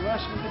 4th and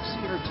Western. You can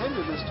see her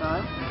tender this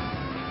time.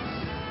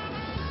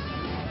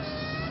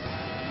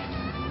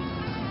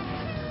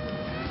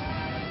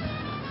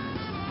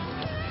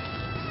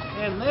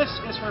 And this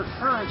is her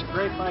current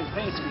Grapevine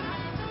paint scheme.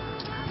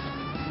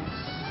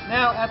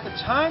 Now, at the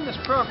time this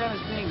program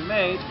is being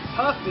made,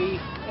 Puffy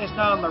is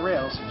not on the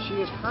rails. She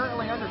is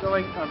currently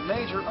undergoing a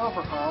major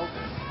overhaul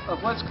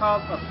of what's called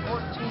a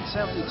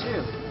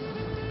 1472.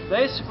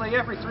 Basically,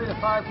 every 3 to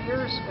 5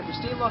 years, if the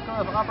steam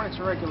locomotive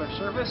operates in regular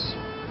service,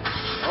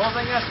 the whole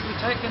thing has to be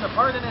taken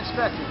apart and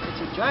inspected.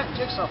 It's a giant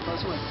jigsaw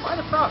puzzle and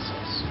quite a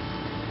process.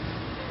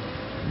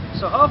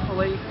 So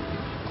hopefully,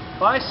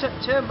 by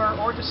September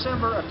or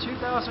December of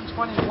 2021,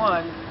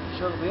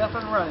 she'll be up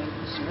and running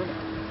soon enough.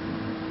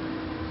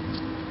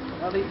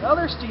 Now the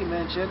other steam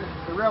engine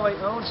the railway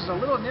owns is a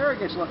little narrow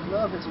gauge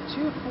locomotive. It's a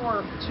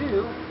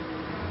 242,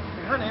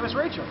 and her name is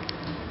Rachel.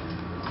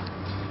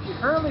 She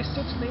currently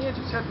sits in the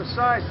engine's head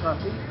beside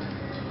Puffy.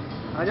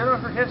 I don't know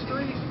her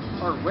history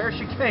or where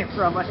she came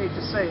from. I hate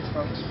to say it,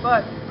 folks,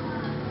 but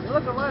if you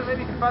look online,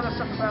 maybe you can find out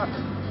stuff about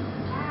her,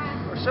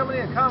 or somebody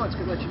in the comments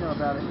could let you know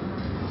about it.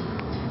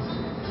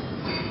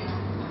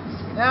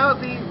 Now,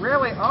 the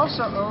railway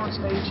also owns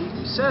a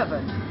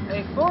GP7,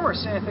 a former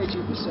Santa Fe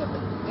GP7,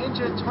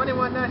 engine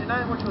 2199,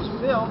 which was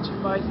built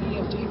by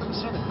EMD from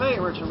Santa Fe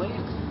originally,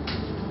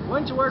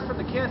 went to work for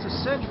the Kansas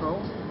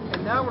Central,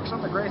 and now works on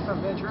the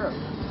Grapevine Vintage Railroad.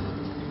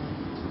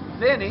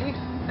 Vinny,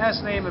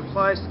 as the name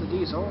implies to the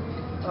diesel,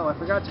 oh, I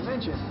forgot to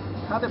mention,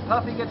 How did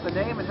Puffy get the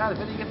name and how did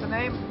Vinny get the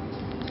name?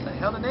 They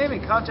held a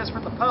naming contest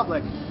for the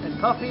public, and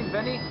Puffy and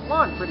Vinny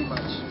won pretty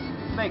much.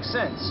 Makes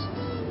sense.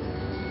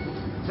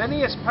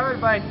 Vinny is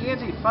powered by an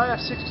EMD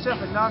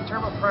 567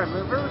 non-turbo prime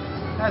mover,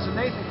 has a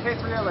Nathan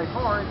K3LA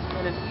horn,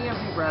 and an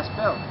EMD brass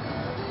belt.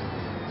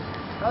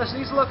 How does a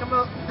diesel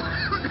locomotive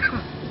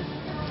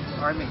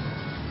Pardon me.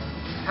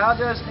 How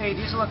does a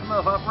diesel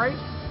locomotive operate?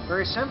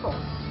 Very simple.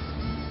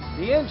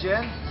 The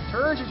engine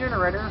turns a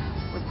generator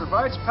which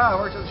provides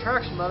power to the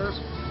traction motors,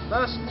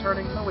 thus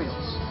turning the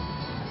wheels.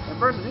 It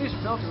burns the diesel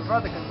fuel to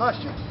provide the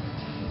combustion.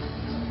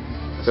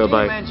 The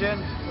steam engine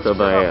is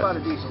powered by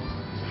the diesel.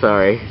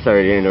 Sorry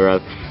to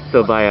interrupt.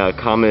 So by a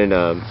common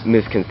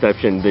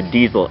misconception, the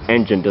diesel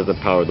engine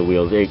doesn't power the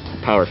wheels, it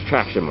powers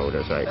traction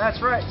motors, right?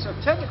 That's right. So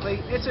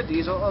technically, it's a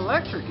diesel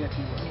electric, if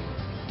you will.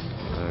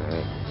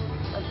 Alright.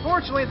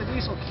 Unfortunately, the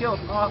diesel killed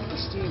off the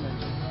steam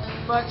engine.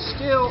 But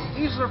still,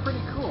 diesels are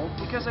pretty cool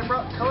because they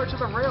brought color to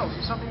the rails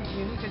and something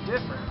unique and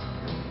different.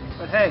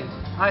 But hey,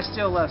 I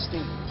still love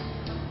steam.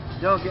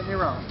 Don't get me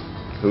wrong.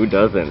 Who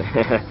doesn't?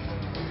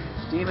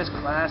 Steam is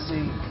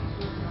classy.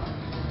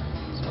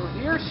 So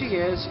here she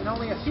is, in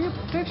only a few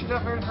pictures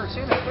of her in her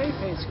Santa Fe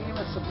paint scheme.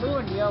 It's the blue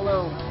and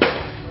yellow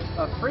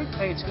freight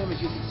paint scheme, as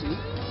you can see.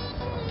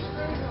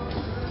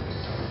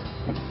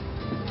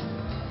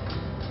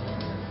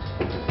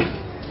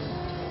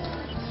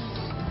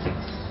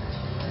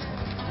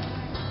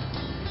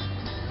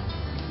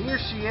 Here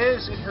she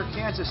is in her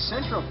Kansas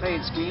Central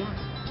paint scheme.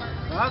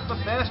 Not the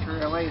best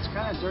railway, it's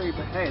kind of dirty,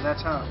 but hey,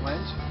 that's how it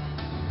went.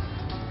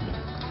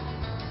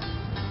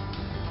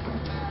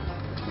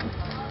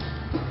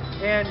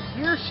 And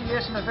here she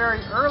is in a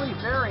very early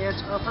variant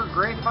of her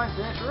Grapevine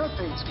Vintage Railroad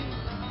paint scheme.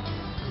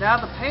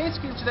 Now the paint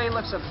scheme today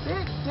looks a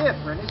bit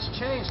different, it's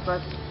changed, but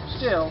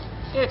still,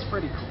 it's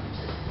pretty cool.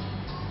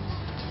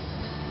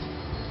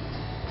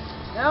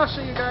 Now I'll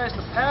show you guys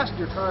the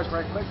passenger cars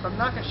right quick, but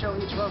I'm not going to show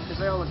each one because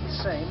they all look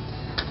the same.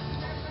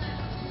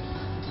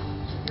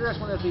 Here's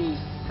one of the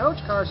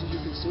coach cars, as you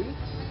can see.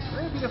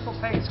 Very beautiful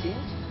paint scheme.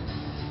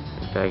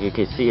 In fact, you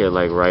can see it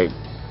like right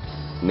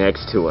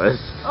next to us.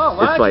 Oh,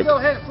 why don't you go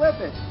ahead and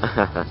flip it?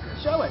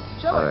 Show it.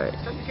 Show all it. right.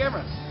 Show the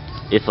camera.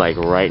 It's like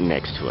right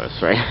next to us,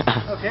 right?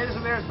 Okay, there's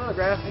a mirror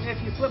photograph, and if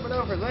you flip it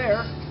over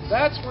there,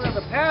 that's one of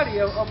the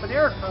patio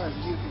open-air cars,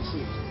 as you can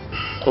see.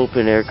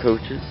 Open-air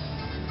coaches.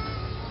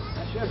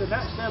 I should have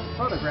not snapped the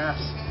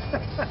photographs.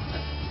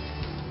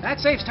 That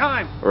saves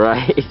time.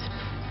 Right.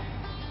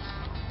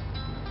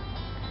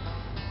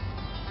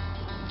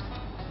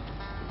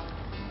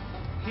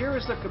 Here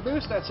is the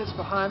caboose that sits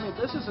behind me.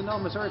 This is an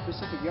old Missouri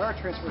Pacific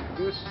Yard transfer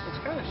caboose. It's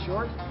kind of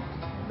short.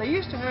 They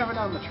used to have it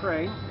on the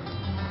train,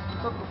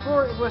 but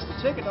before it was the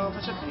ticket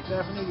office at 8th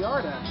Avenue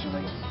Yard,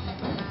 actually.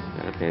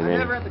 Okay, I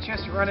never had the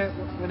chance to run it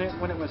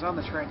when it was on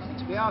the train. And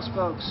to be honest,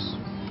 folks,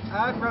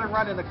 I'd rather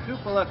run in the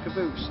cupola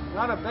caboose,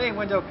 not a bay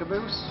window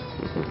caboose.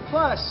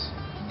 Plus,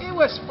 it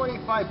was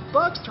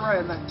 $45 to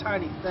ride in that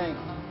tiny thing.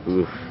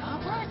 Oof.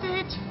 Not worth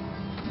it.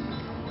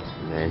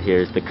 And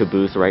here's the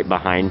caboose right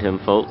behind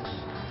him, folks.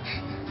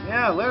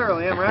 Yeah,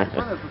 literally, I'm right in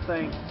front of the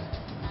thing.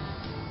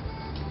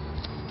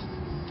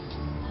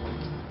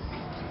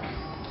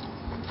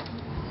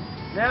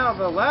 Now,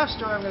 the last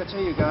story I'm going to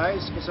tell you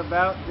guys is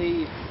about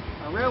a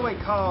railway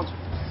called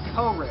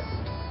Co-Rail.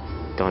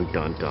 Dun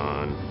dun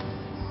dun.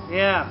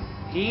 Yeah,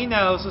 he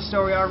knows the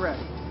story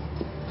already.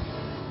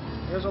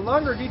 There's a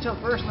longer, detailed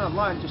version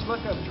online. Just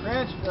look up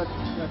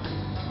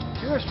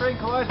Tourist Train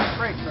collides with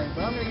Freight Train,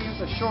 but I'm going to use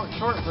the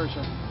short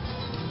version.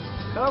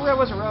 Co-Rail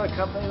was a railway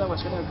company that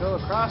was going to go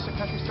across the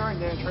country starting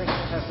there, trains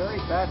that had very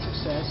bad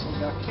success and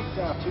got kicked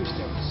out of 2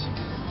 states.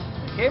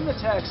 They came to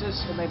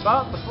Texas and they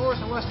bought the Fourth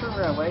and Western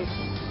Railway,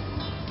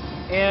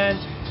 and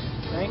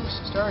things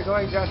started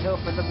going downhill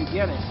from the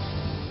beginning.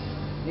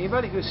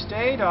 Anybody who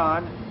stayed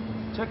on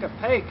took a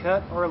pay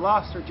cut or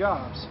lost their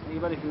jobs.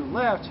 Anybody who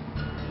left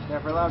was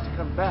never allowed to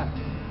come back.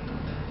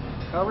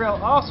 Co-Rail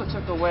also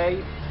took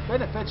away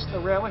benefits to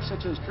the railway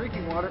such as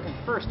drinking water and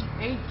first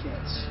aid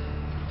kits.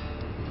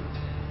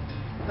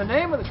 The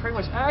name of the train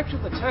was actually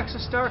the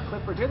Texas Star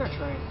Clipper Dinner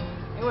Train.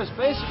 It was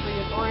basically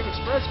an Orient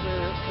Express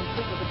mirror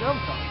complete with a dome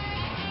top.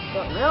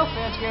 But rail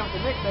fans gave it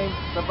the nickname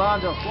the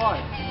Bondo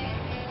Flyer.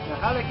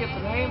 Now how did it get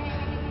the name?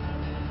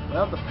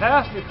 Well, the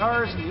passenger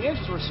cars and the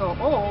engines were so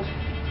old,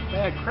 they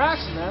had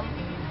cracks in them,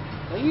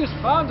 they used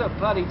Bondo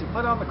putty to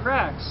put on the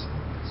cracks.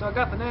 So it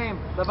got the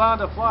name the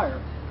Bondo Flyer.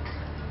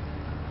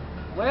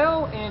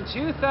 Well, in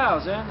 2000,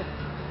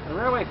 the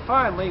railway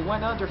finally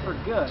went under for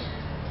good.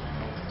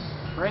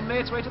 Train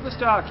made its way to the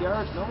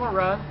stockyards, no more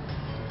run,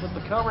 with the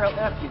Co-Rail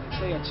F units.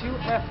 They had 2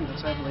 F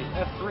units, I believe,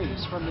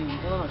 F3s from the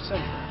Illinois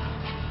Central.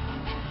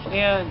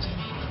 And,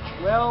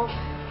 well,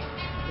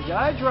 the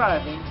guy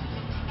driving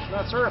is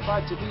not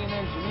certified to be an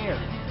engineer.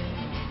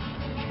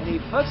 And he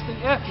puts the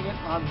F unit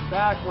on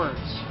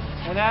backwards.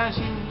 And as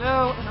you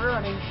know in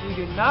running, you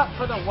do not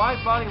put a wide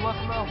body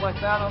locomotive like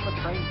that on the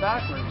train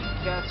backwards. You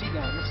can't see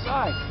down the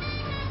side.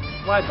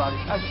 Wide body,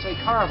 I should say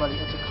car body.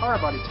 It's a car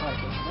body type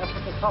engine. That's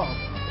what they're called.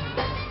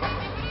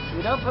 You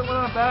don't put one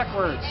on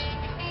backwards.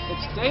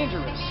 It's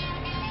dangerous.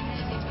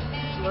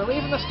 we're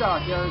leaving the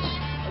stockyards.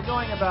 We're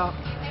going about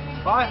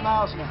 5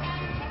 miles an hour.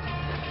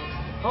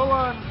 Pull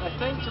on, I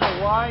think, to the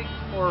Y,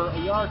 or a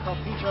yard called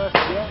Peter, I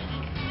forget.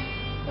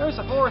 There's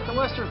a fourth and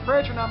western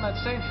freight train on that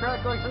same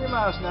track going 3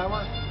 miles an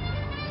hour.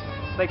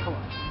 They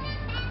collide.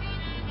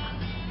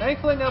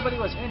 Thankfully, nobody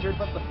was injured,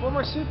 but the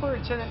former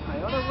superintendent,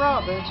 Iona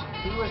Robbins,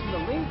 who was in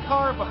the lead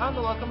car behind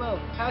the locomotive,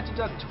 had to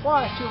duck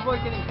twice to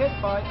avoid getting hit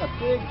by a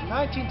big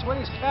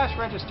 1920s cash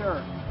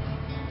register.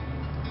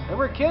 There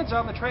were kids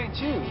on the train,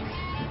 too.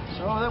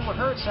 Some of them were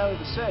hurt, sadly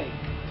to say.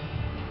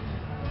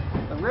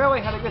 The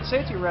railway had a good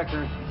safety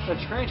record, the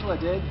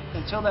tarantula did,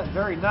 until that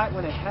very night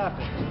when it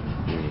happened.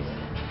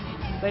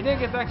 They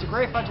didn't get back to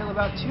Grapevine until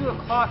about 2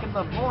 o'clock in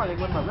the morning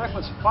when the wreck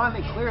was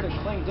finally cleared and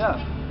cleaned up.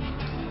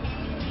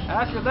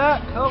 After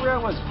that,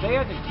 CoRail was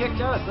banned and kicked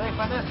out of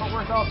Grapevine and Fort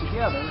Worth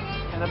altogether,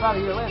 and about a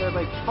year later,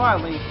 they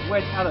finally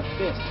went out of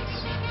business.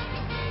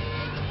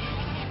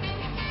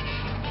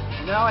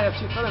 And now I have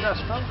 2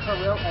 photographs from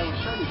CoRail I will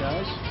show you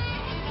guys.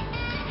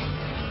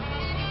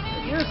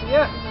 And here's the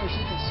afternoon, as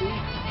you can see.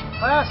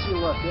 Classy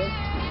looking.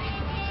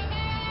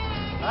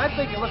 I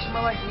think it looks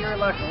more like the Erie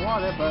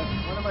Lackawanna, but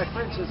one of my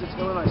friends says it's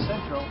Illinois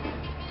Central.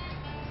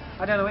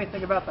 I don't know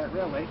anything about that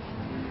railway.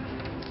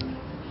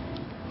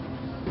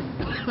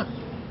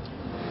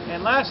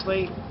 And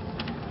lastly,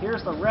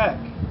 here's the wreck.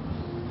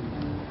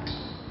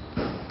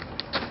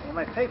 And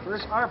my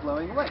papers are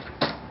blowing away.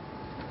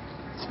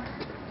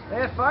 They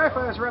had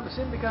firefighters around the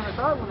scene because they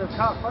thought it would have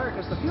caught fire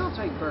because the fuel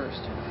tank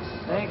burst.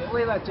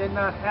 Thankfully, that did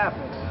not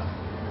happen.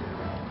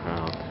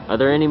 Wow. Are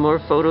there any more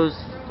photos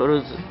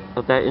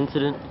of that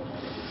incident?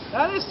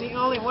 That is the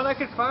only one I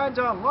could find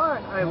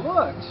online. I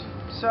looked.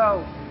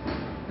 So,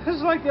 this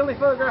is like the only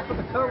photograph of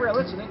the CoRail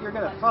incident you're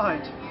going to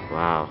find.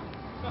 Wow.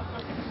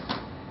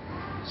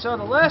 So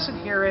the lesson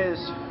here is,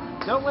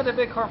 don't let a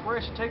big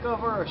corporation take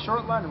over a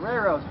short line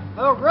railroad.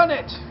 They'll run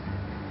it!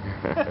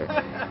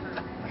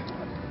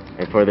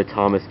 And for the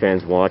Thomas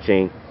fans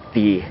watching,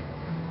 the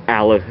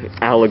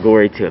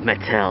allegory to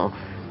Mattel.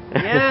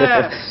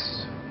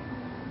 Yes!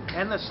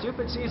 And the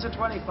stupid season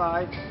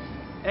 25.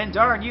 And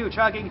darn you,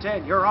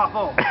 Chuggington, you're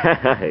awful!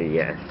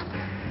 Yes.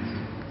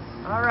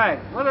 Alright,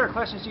 what other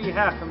questions do you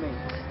have for me?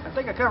 I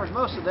think I covered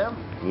most of them.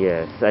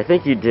 Yes, I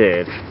think you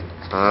did.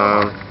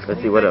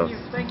 Let's see, what else?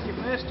 Anything you think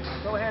you've missed,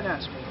 go ahead and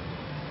ask me.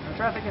 I'm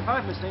trying to think if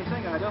I've missed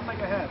anything. I don't think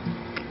I have.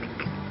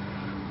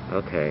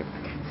 Okay,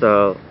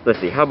 so let's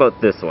see, how about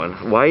this one?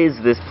 Why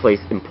is this place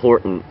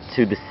important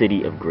to the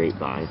city of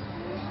Grapevine?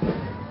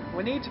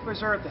 We need to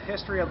preserve the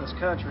history of this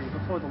country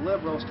before the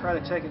liberals try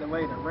to take it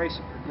away and erase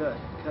it for good,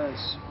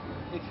 because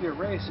if you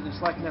erase it, it's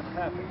like it never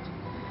happened.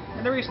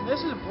 And the reason this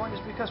is important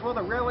is because, well,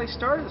 the railway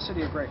started the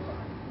city of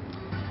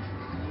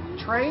Grapevine.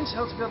 Trains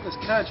helped build this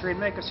country and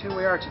make us who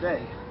we are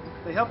today.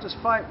 They helped us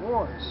fight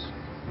wars.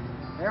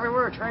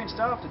 Everywhere a train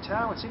stopped, a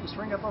town would seem to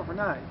spring up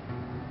overnight.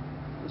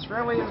 If this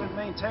railway isn't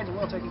maintained and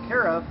well taken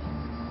care of,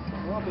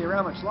 it won't be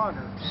around much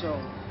longer. So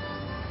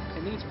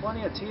it needs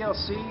plenty of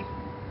TLC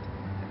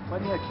and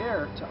plenty of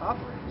care to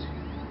operate.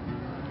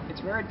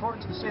 It's very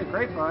important to the city of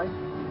Grapevine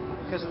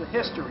because of the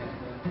history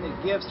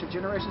it gives to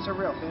generations of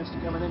rail fans to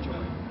come and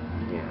enjoy.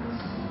 Yes.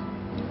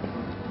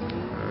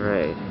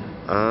 Alright.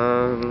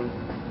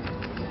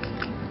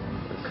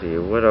 Let's see,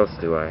 what else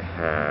do I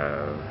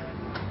have?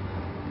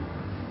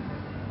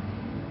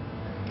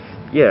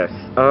 Yes,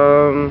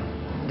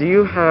 do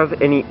you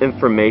have any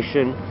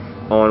information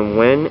on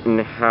when and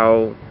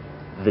how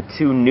the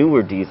 2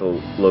 newer diesel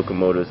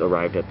locomotives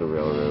arrived at the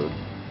railroad?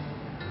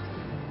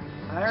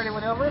 I already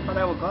went over it, but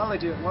I will gladly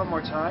do it one more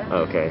time.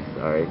 Okay,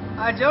 sorry.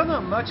 I don't know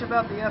much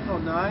about the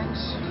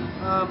FO9s.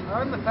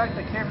 Other than the fact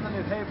they came from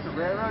the New Haven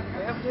Railroad,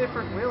 they have a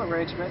different wheel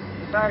arrangement.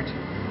 In fact,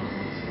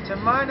 to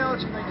my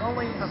knowledge, the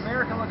only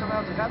American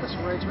locomotives that have this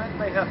arrangement,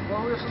 they have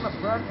 4 wheels in the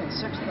front and 6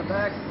 in the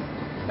back.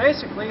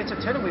 Basically, it's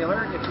a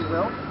 10-wheeler, if you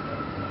will.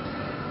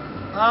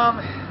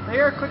 They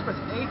are equipped with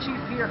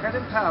HEP or head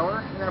and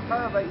power, and are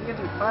powered by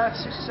either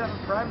 567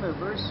 prime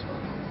movers.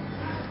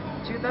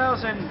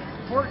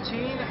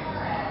 2014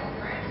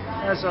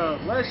 has a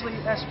Leslie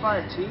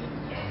S5T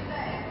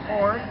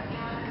Ford.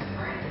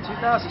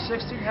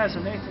 2016 has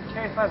a Nathan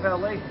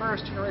K5LA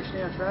first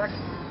generation Amtrak.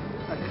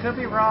 I could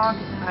be wrong.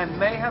 I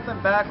may have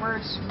them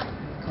backwards.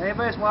 If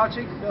anybody's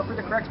watching, feel free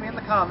to correct me in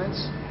the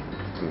comments.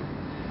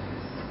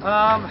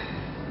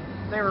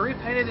 They were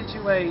repainted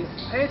into a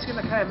paint scheme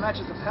that kind of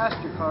matches the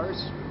passenger cars.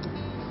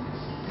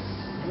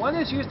 One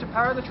is used to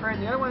power the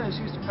train, the other one is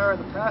used to power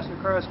the passenger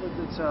cars with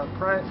its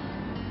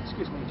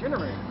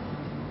generator.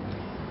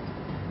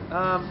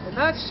 And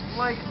that's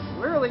like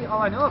really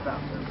all I know about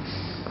them.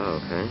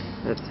 Oh, okay,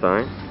 that's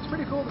fine. It's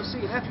pretty cool to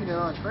see an FU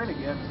on a train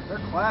again. They're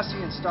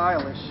classy and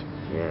stylish.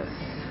 Yes.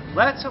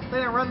 Let's hope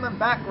they don't run them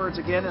backwards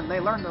again and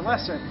they learn the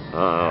lesson.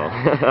 Uh-oh.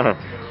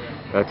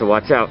 I have to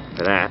watch out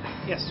for that.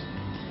 Yes.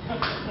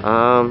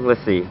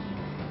 Let's see.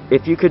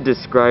 If you could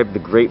describe the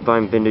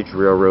Grapevine Vintage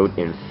Railroad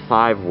in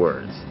 5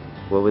 words,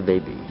 what would they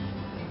be?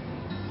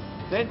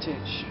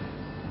 Vintage,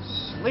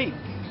 sleek,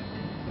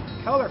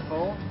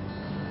 colorful,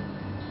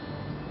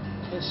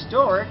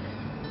 historic,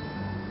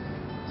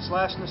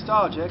 slash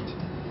nostalgic.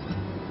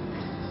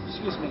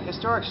 Excuse me,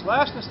 historic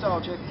slash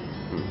nostalgic.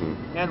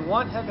 And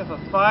one heck of a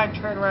fine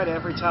train ride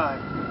every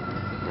time.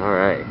 All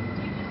right.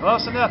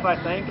 Close enough, I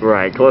think.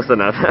 Right, close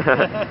enough.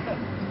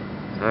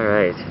 All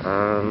right.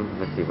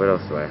 Let's see. What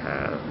else do I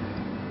have?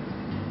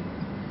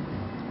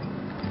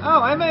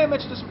 Oh, I may have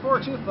mentioned this before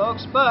too,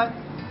 folks, but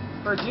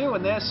for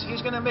doing this,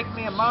 he's going to make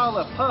me a model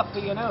of Puff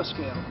B&O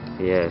scale.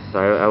 Yes,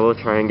 I will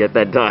try and get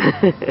that done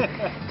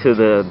to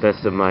the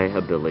best of my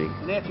ability.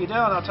 And if you don't,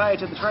 I'll tie you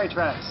to the train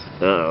tracks.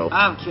 Uh-oh.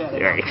 I'm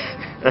kidding. Right.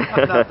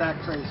 I'm not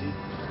that crazy.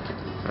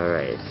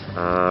 Alright,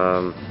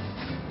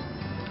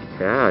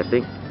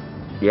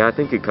 yeah, I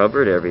think you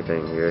covered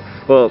everything here.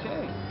 Well,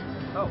 Okay.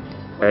 Oh.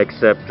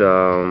 except,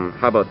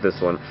 how about this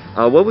one?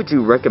 What would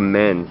you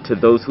recommend to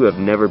those who have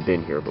never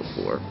been here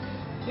before?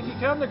 If you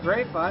come to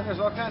Grapevine, there's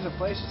all kinds of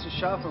places to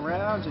shop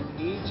around and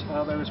eat.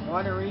 There's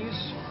wineries.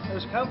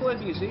 There's a couple of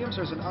museums.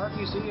 There's an art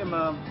museum.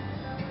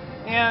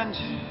 And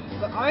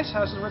the Ice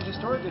House is where the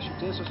historic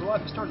district is. There's a lot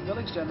of historic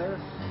buildings down there.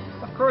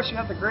 Of course, you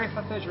have the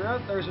Grapevine Vintage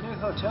Railroad. There's a new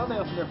hotel they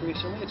opened up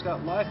recently. It's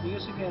got live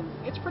music, and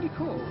it's pretty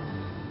cool.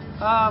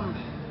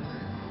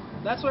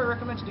 That's what I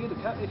recommend to do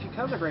if you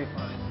come to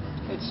Grapevine.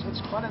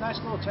 It's quite a nice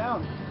little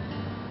town.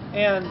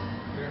 And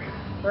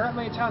there aren't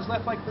many towns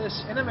left like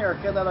this in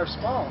America that are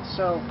small.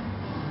 So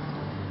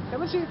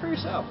come and see it for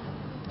yourself.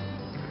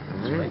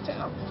 It's a great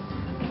town.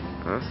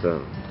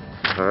 Awesome.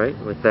 Alright,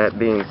 with that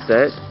being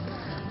said,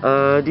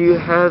 do you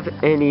have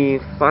any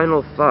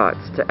final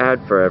thoughts to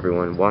add for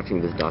everyone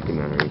watching this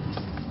documentary?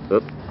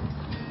 Oops.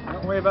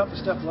 Don't worry about the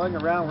stuff lying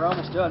around. We're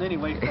almost done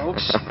anyway,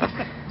 folks.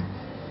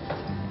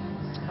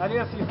 I do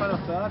have a few final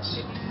thoughts.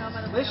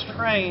 This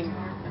train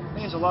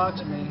means a lot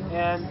to me,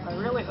 and I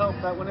really hope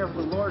that whenever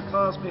the Lord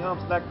calls me home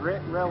to that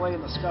great railway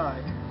in the sky,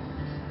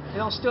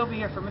 it'll still be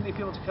here for many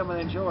people to come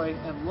and enjoy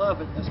and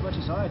love it as much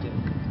as I did.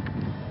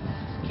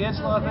 Kids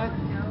love it,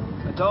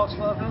 adults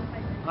love it,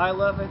 I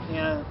love it,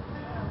 and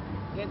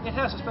it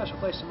has a special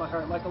place in my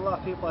heart, like a lot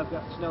of people I've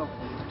gotten to know over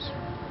the years.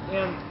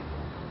 And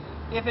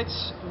if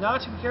it's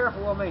not taken care of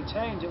or well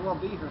maintained, it won't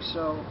be here.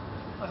 So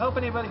I hope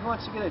anybody who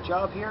wants to get a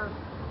job here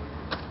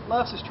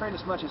loves this train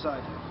as much as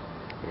I do.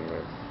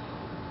 Yes.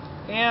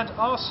 And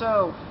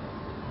also,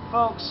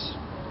 folks,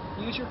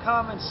 use your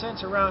common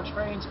sense around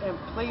trains and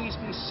please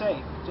be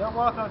safe. Don't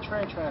walk on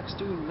train tracks.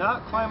 Do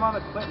not climb on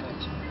equipment.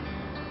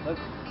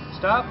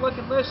 Stop, look,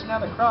 and listen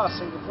at the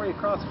crossing before you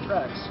cross the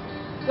tracks.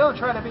 Don't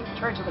try to beat the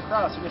train to the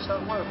crossing. It's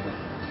not worth it.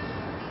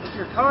 If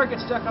your car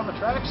gets stuck on the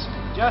tracks,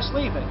 just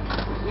leave it.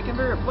 It can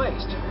be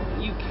replaced.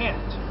 You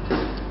can't.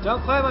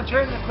 Don't climb on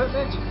train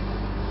equipment.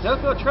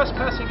 Don't go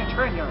trespassing in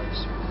train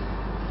yards.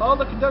 Follow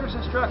the conductor's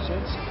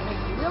instructions, and if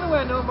you really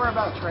want to know more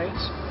about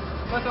trains,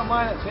 look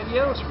online at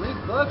videos, read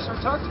books, or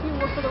talk to people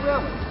who work for the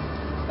railway.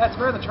 That's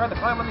better than trying to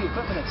climb on the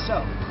equipment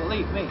itself,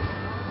 believe me.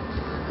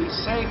 Be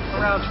safe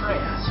around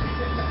trains.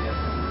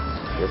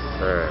 Yes,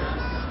 sir.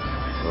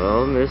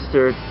 Well,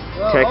 Mr.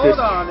 Well, Texas...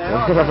 hold on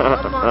now. I've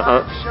got one more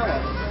art to show.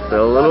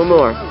 Still a little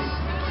more.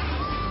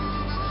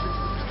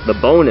 The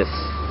bonus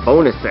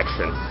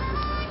section.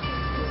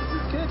 You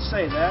could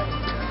say that.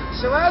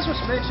 So as was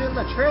mentioned,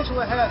 the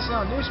tarantula had its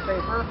own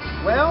newspaper.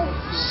 Well,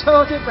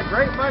 so did the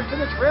Grapevine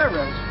Vintage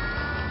Railroad.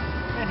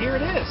 And here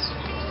it is.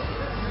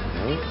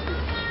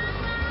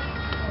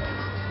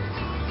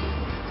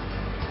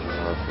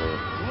 Awesome.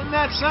 Isn't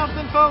that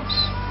something, folks?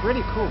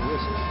 Pretty cool,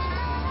 isn't it?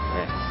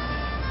 Yes.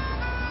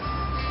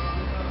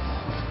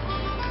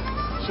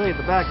 Show you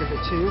the back of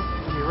it too,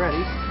 when you're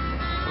ready.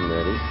 I'm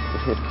ready.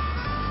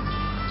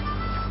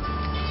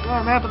 It's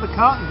got a map of the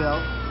Cotton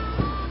Belt.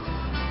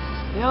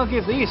 They don't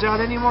give these out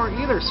anymore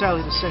either,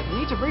 sadly to say.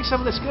 We need to bring some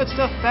of this good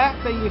stuff back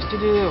they used to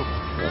do.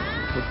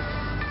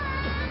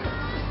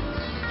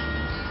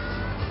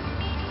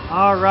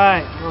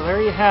 Alright, well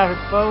there you have it,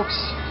 folks.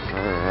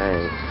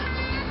 Alright.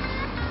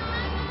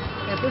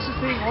 If this is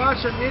being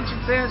watched on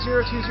Engine Fan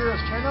 020's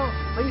channel,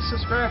 please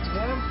subscribe to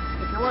him.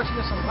 If you're watching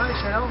this on my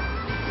channel,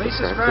 please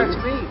subscribe to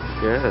me.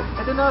 Yeah.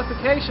 Hit the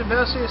notification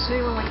bell so you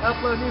see when we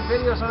upload new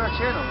videos on our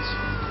channels.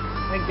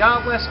 And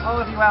God bless all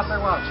of you out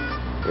there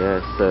watching.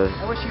 Yes.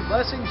 I wish you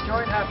blessings,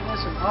 joy, and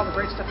happiness, and all the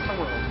great stuff in the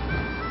world.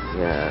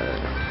 Yeah.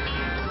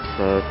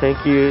 So thank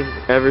you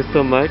ever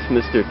so much,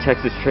 Mr.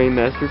 Texas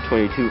Trainmaster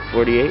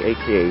 2248,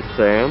 aka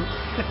Sam,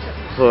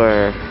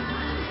 for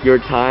your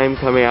time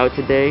coming out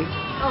today.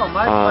 Oh,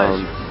 my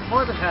pleasure.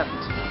 More than happy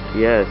to.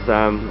 Yes.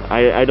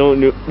 I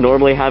don't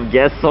normally have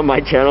guests on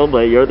my channel,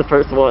 but you're the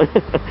first one.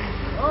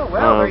 Oh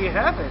well, there you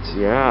have it.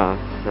 Yeah.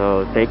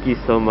 So thank you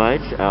so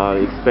much.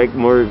 Expect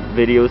more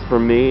videos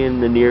from me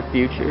in the near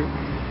future.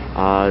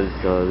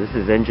 So this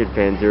is Engine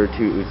Fan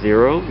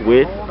 020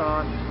 with... Hold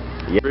on.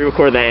 Yeah,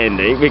 re-record the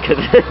ending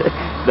because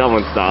that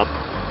one stopped.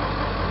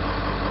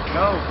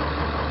 Go.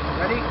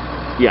 Ready?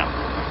 Yeah.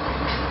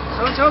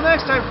 So until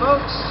next time,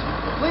 folks,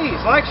 please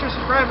like, share,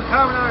 subscribe, and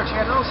comment on our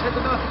channels. Hit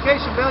the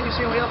notification bell you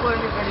see when we upload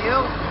a new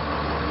video.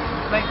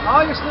 May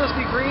all your snows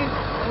be green.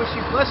 I wish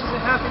you blessings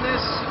and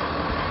happiness.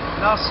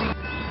 And I'll see you.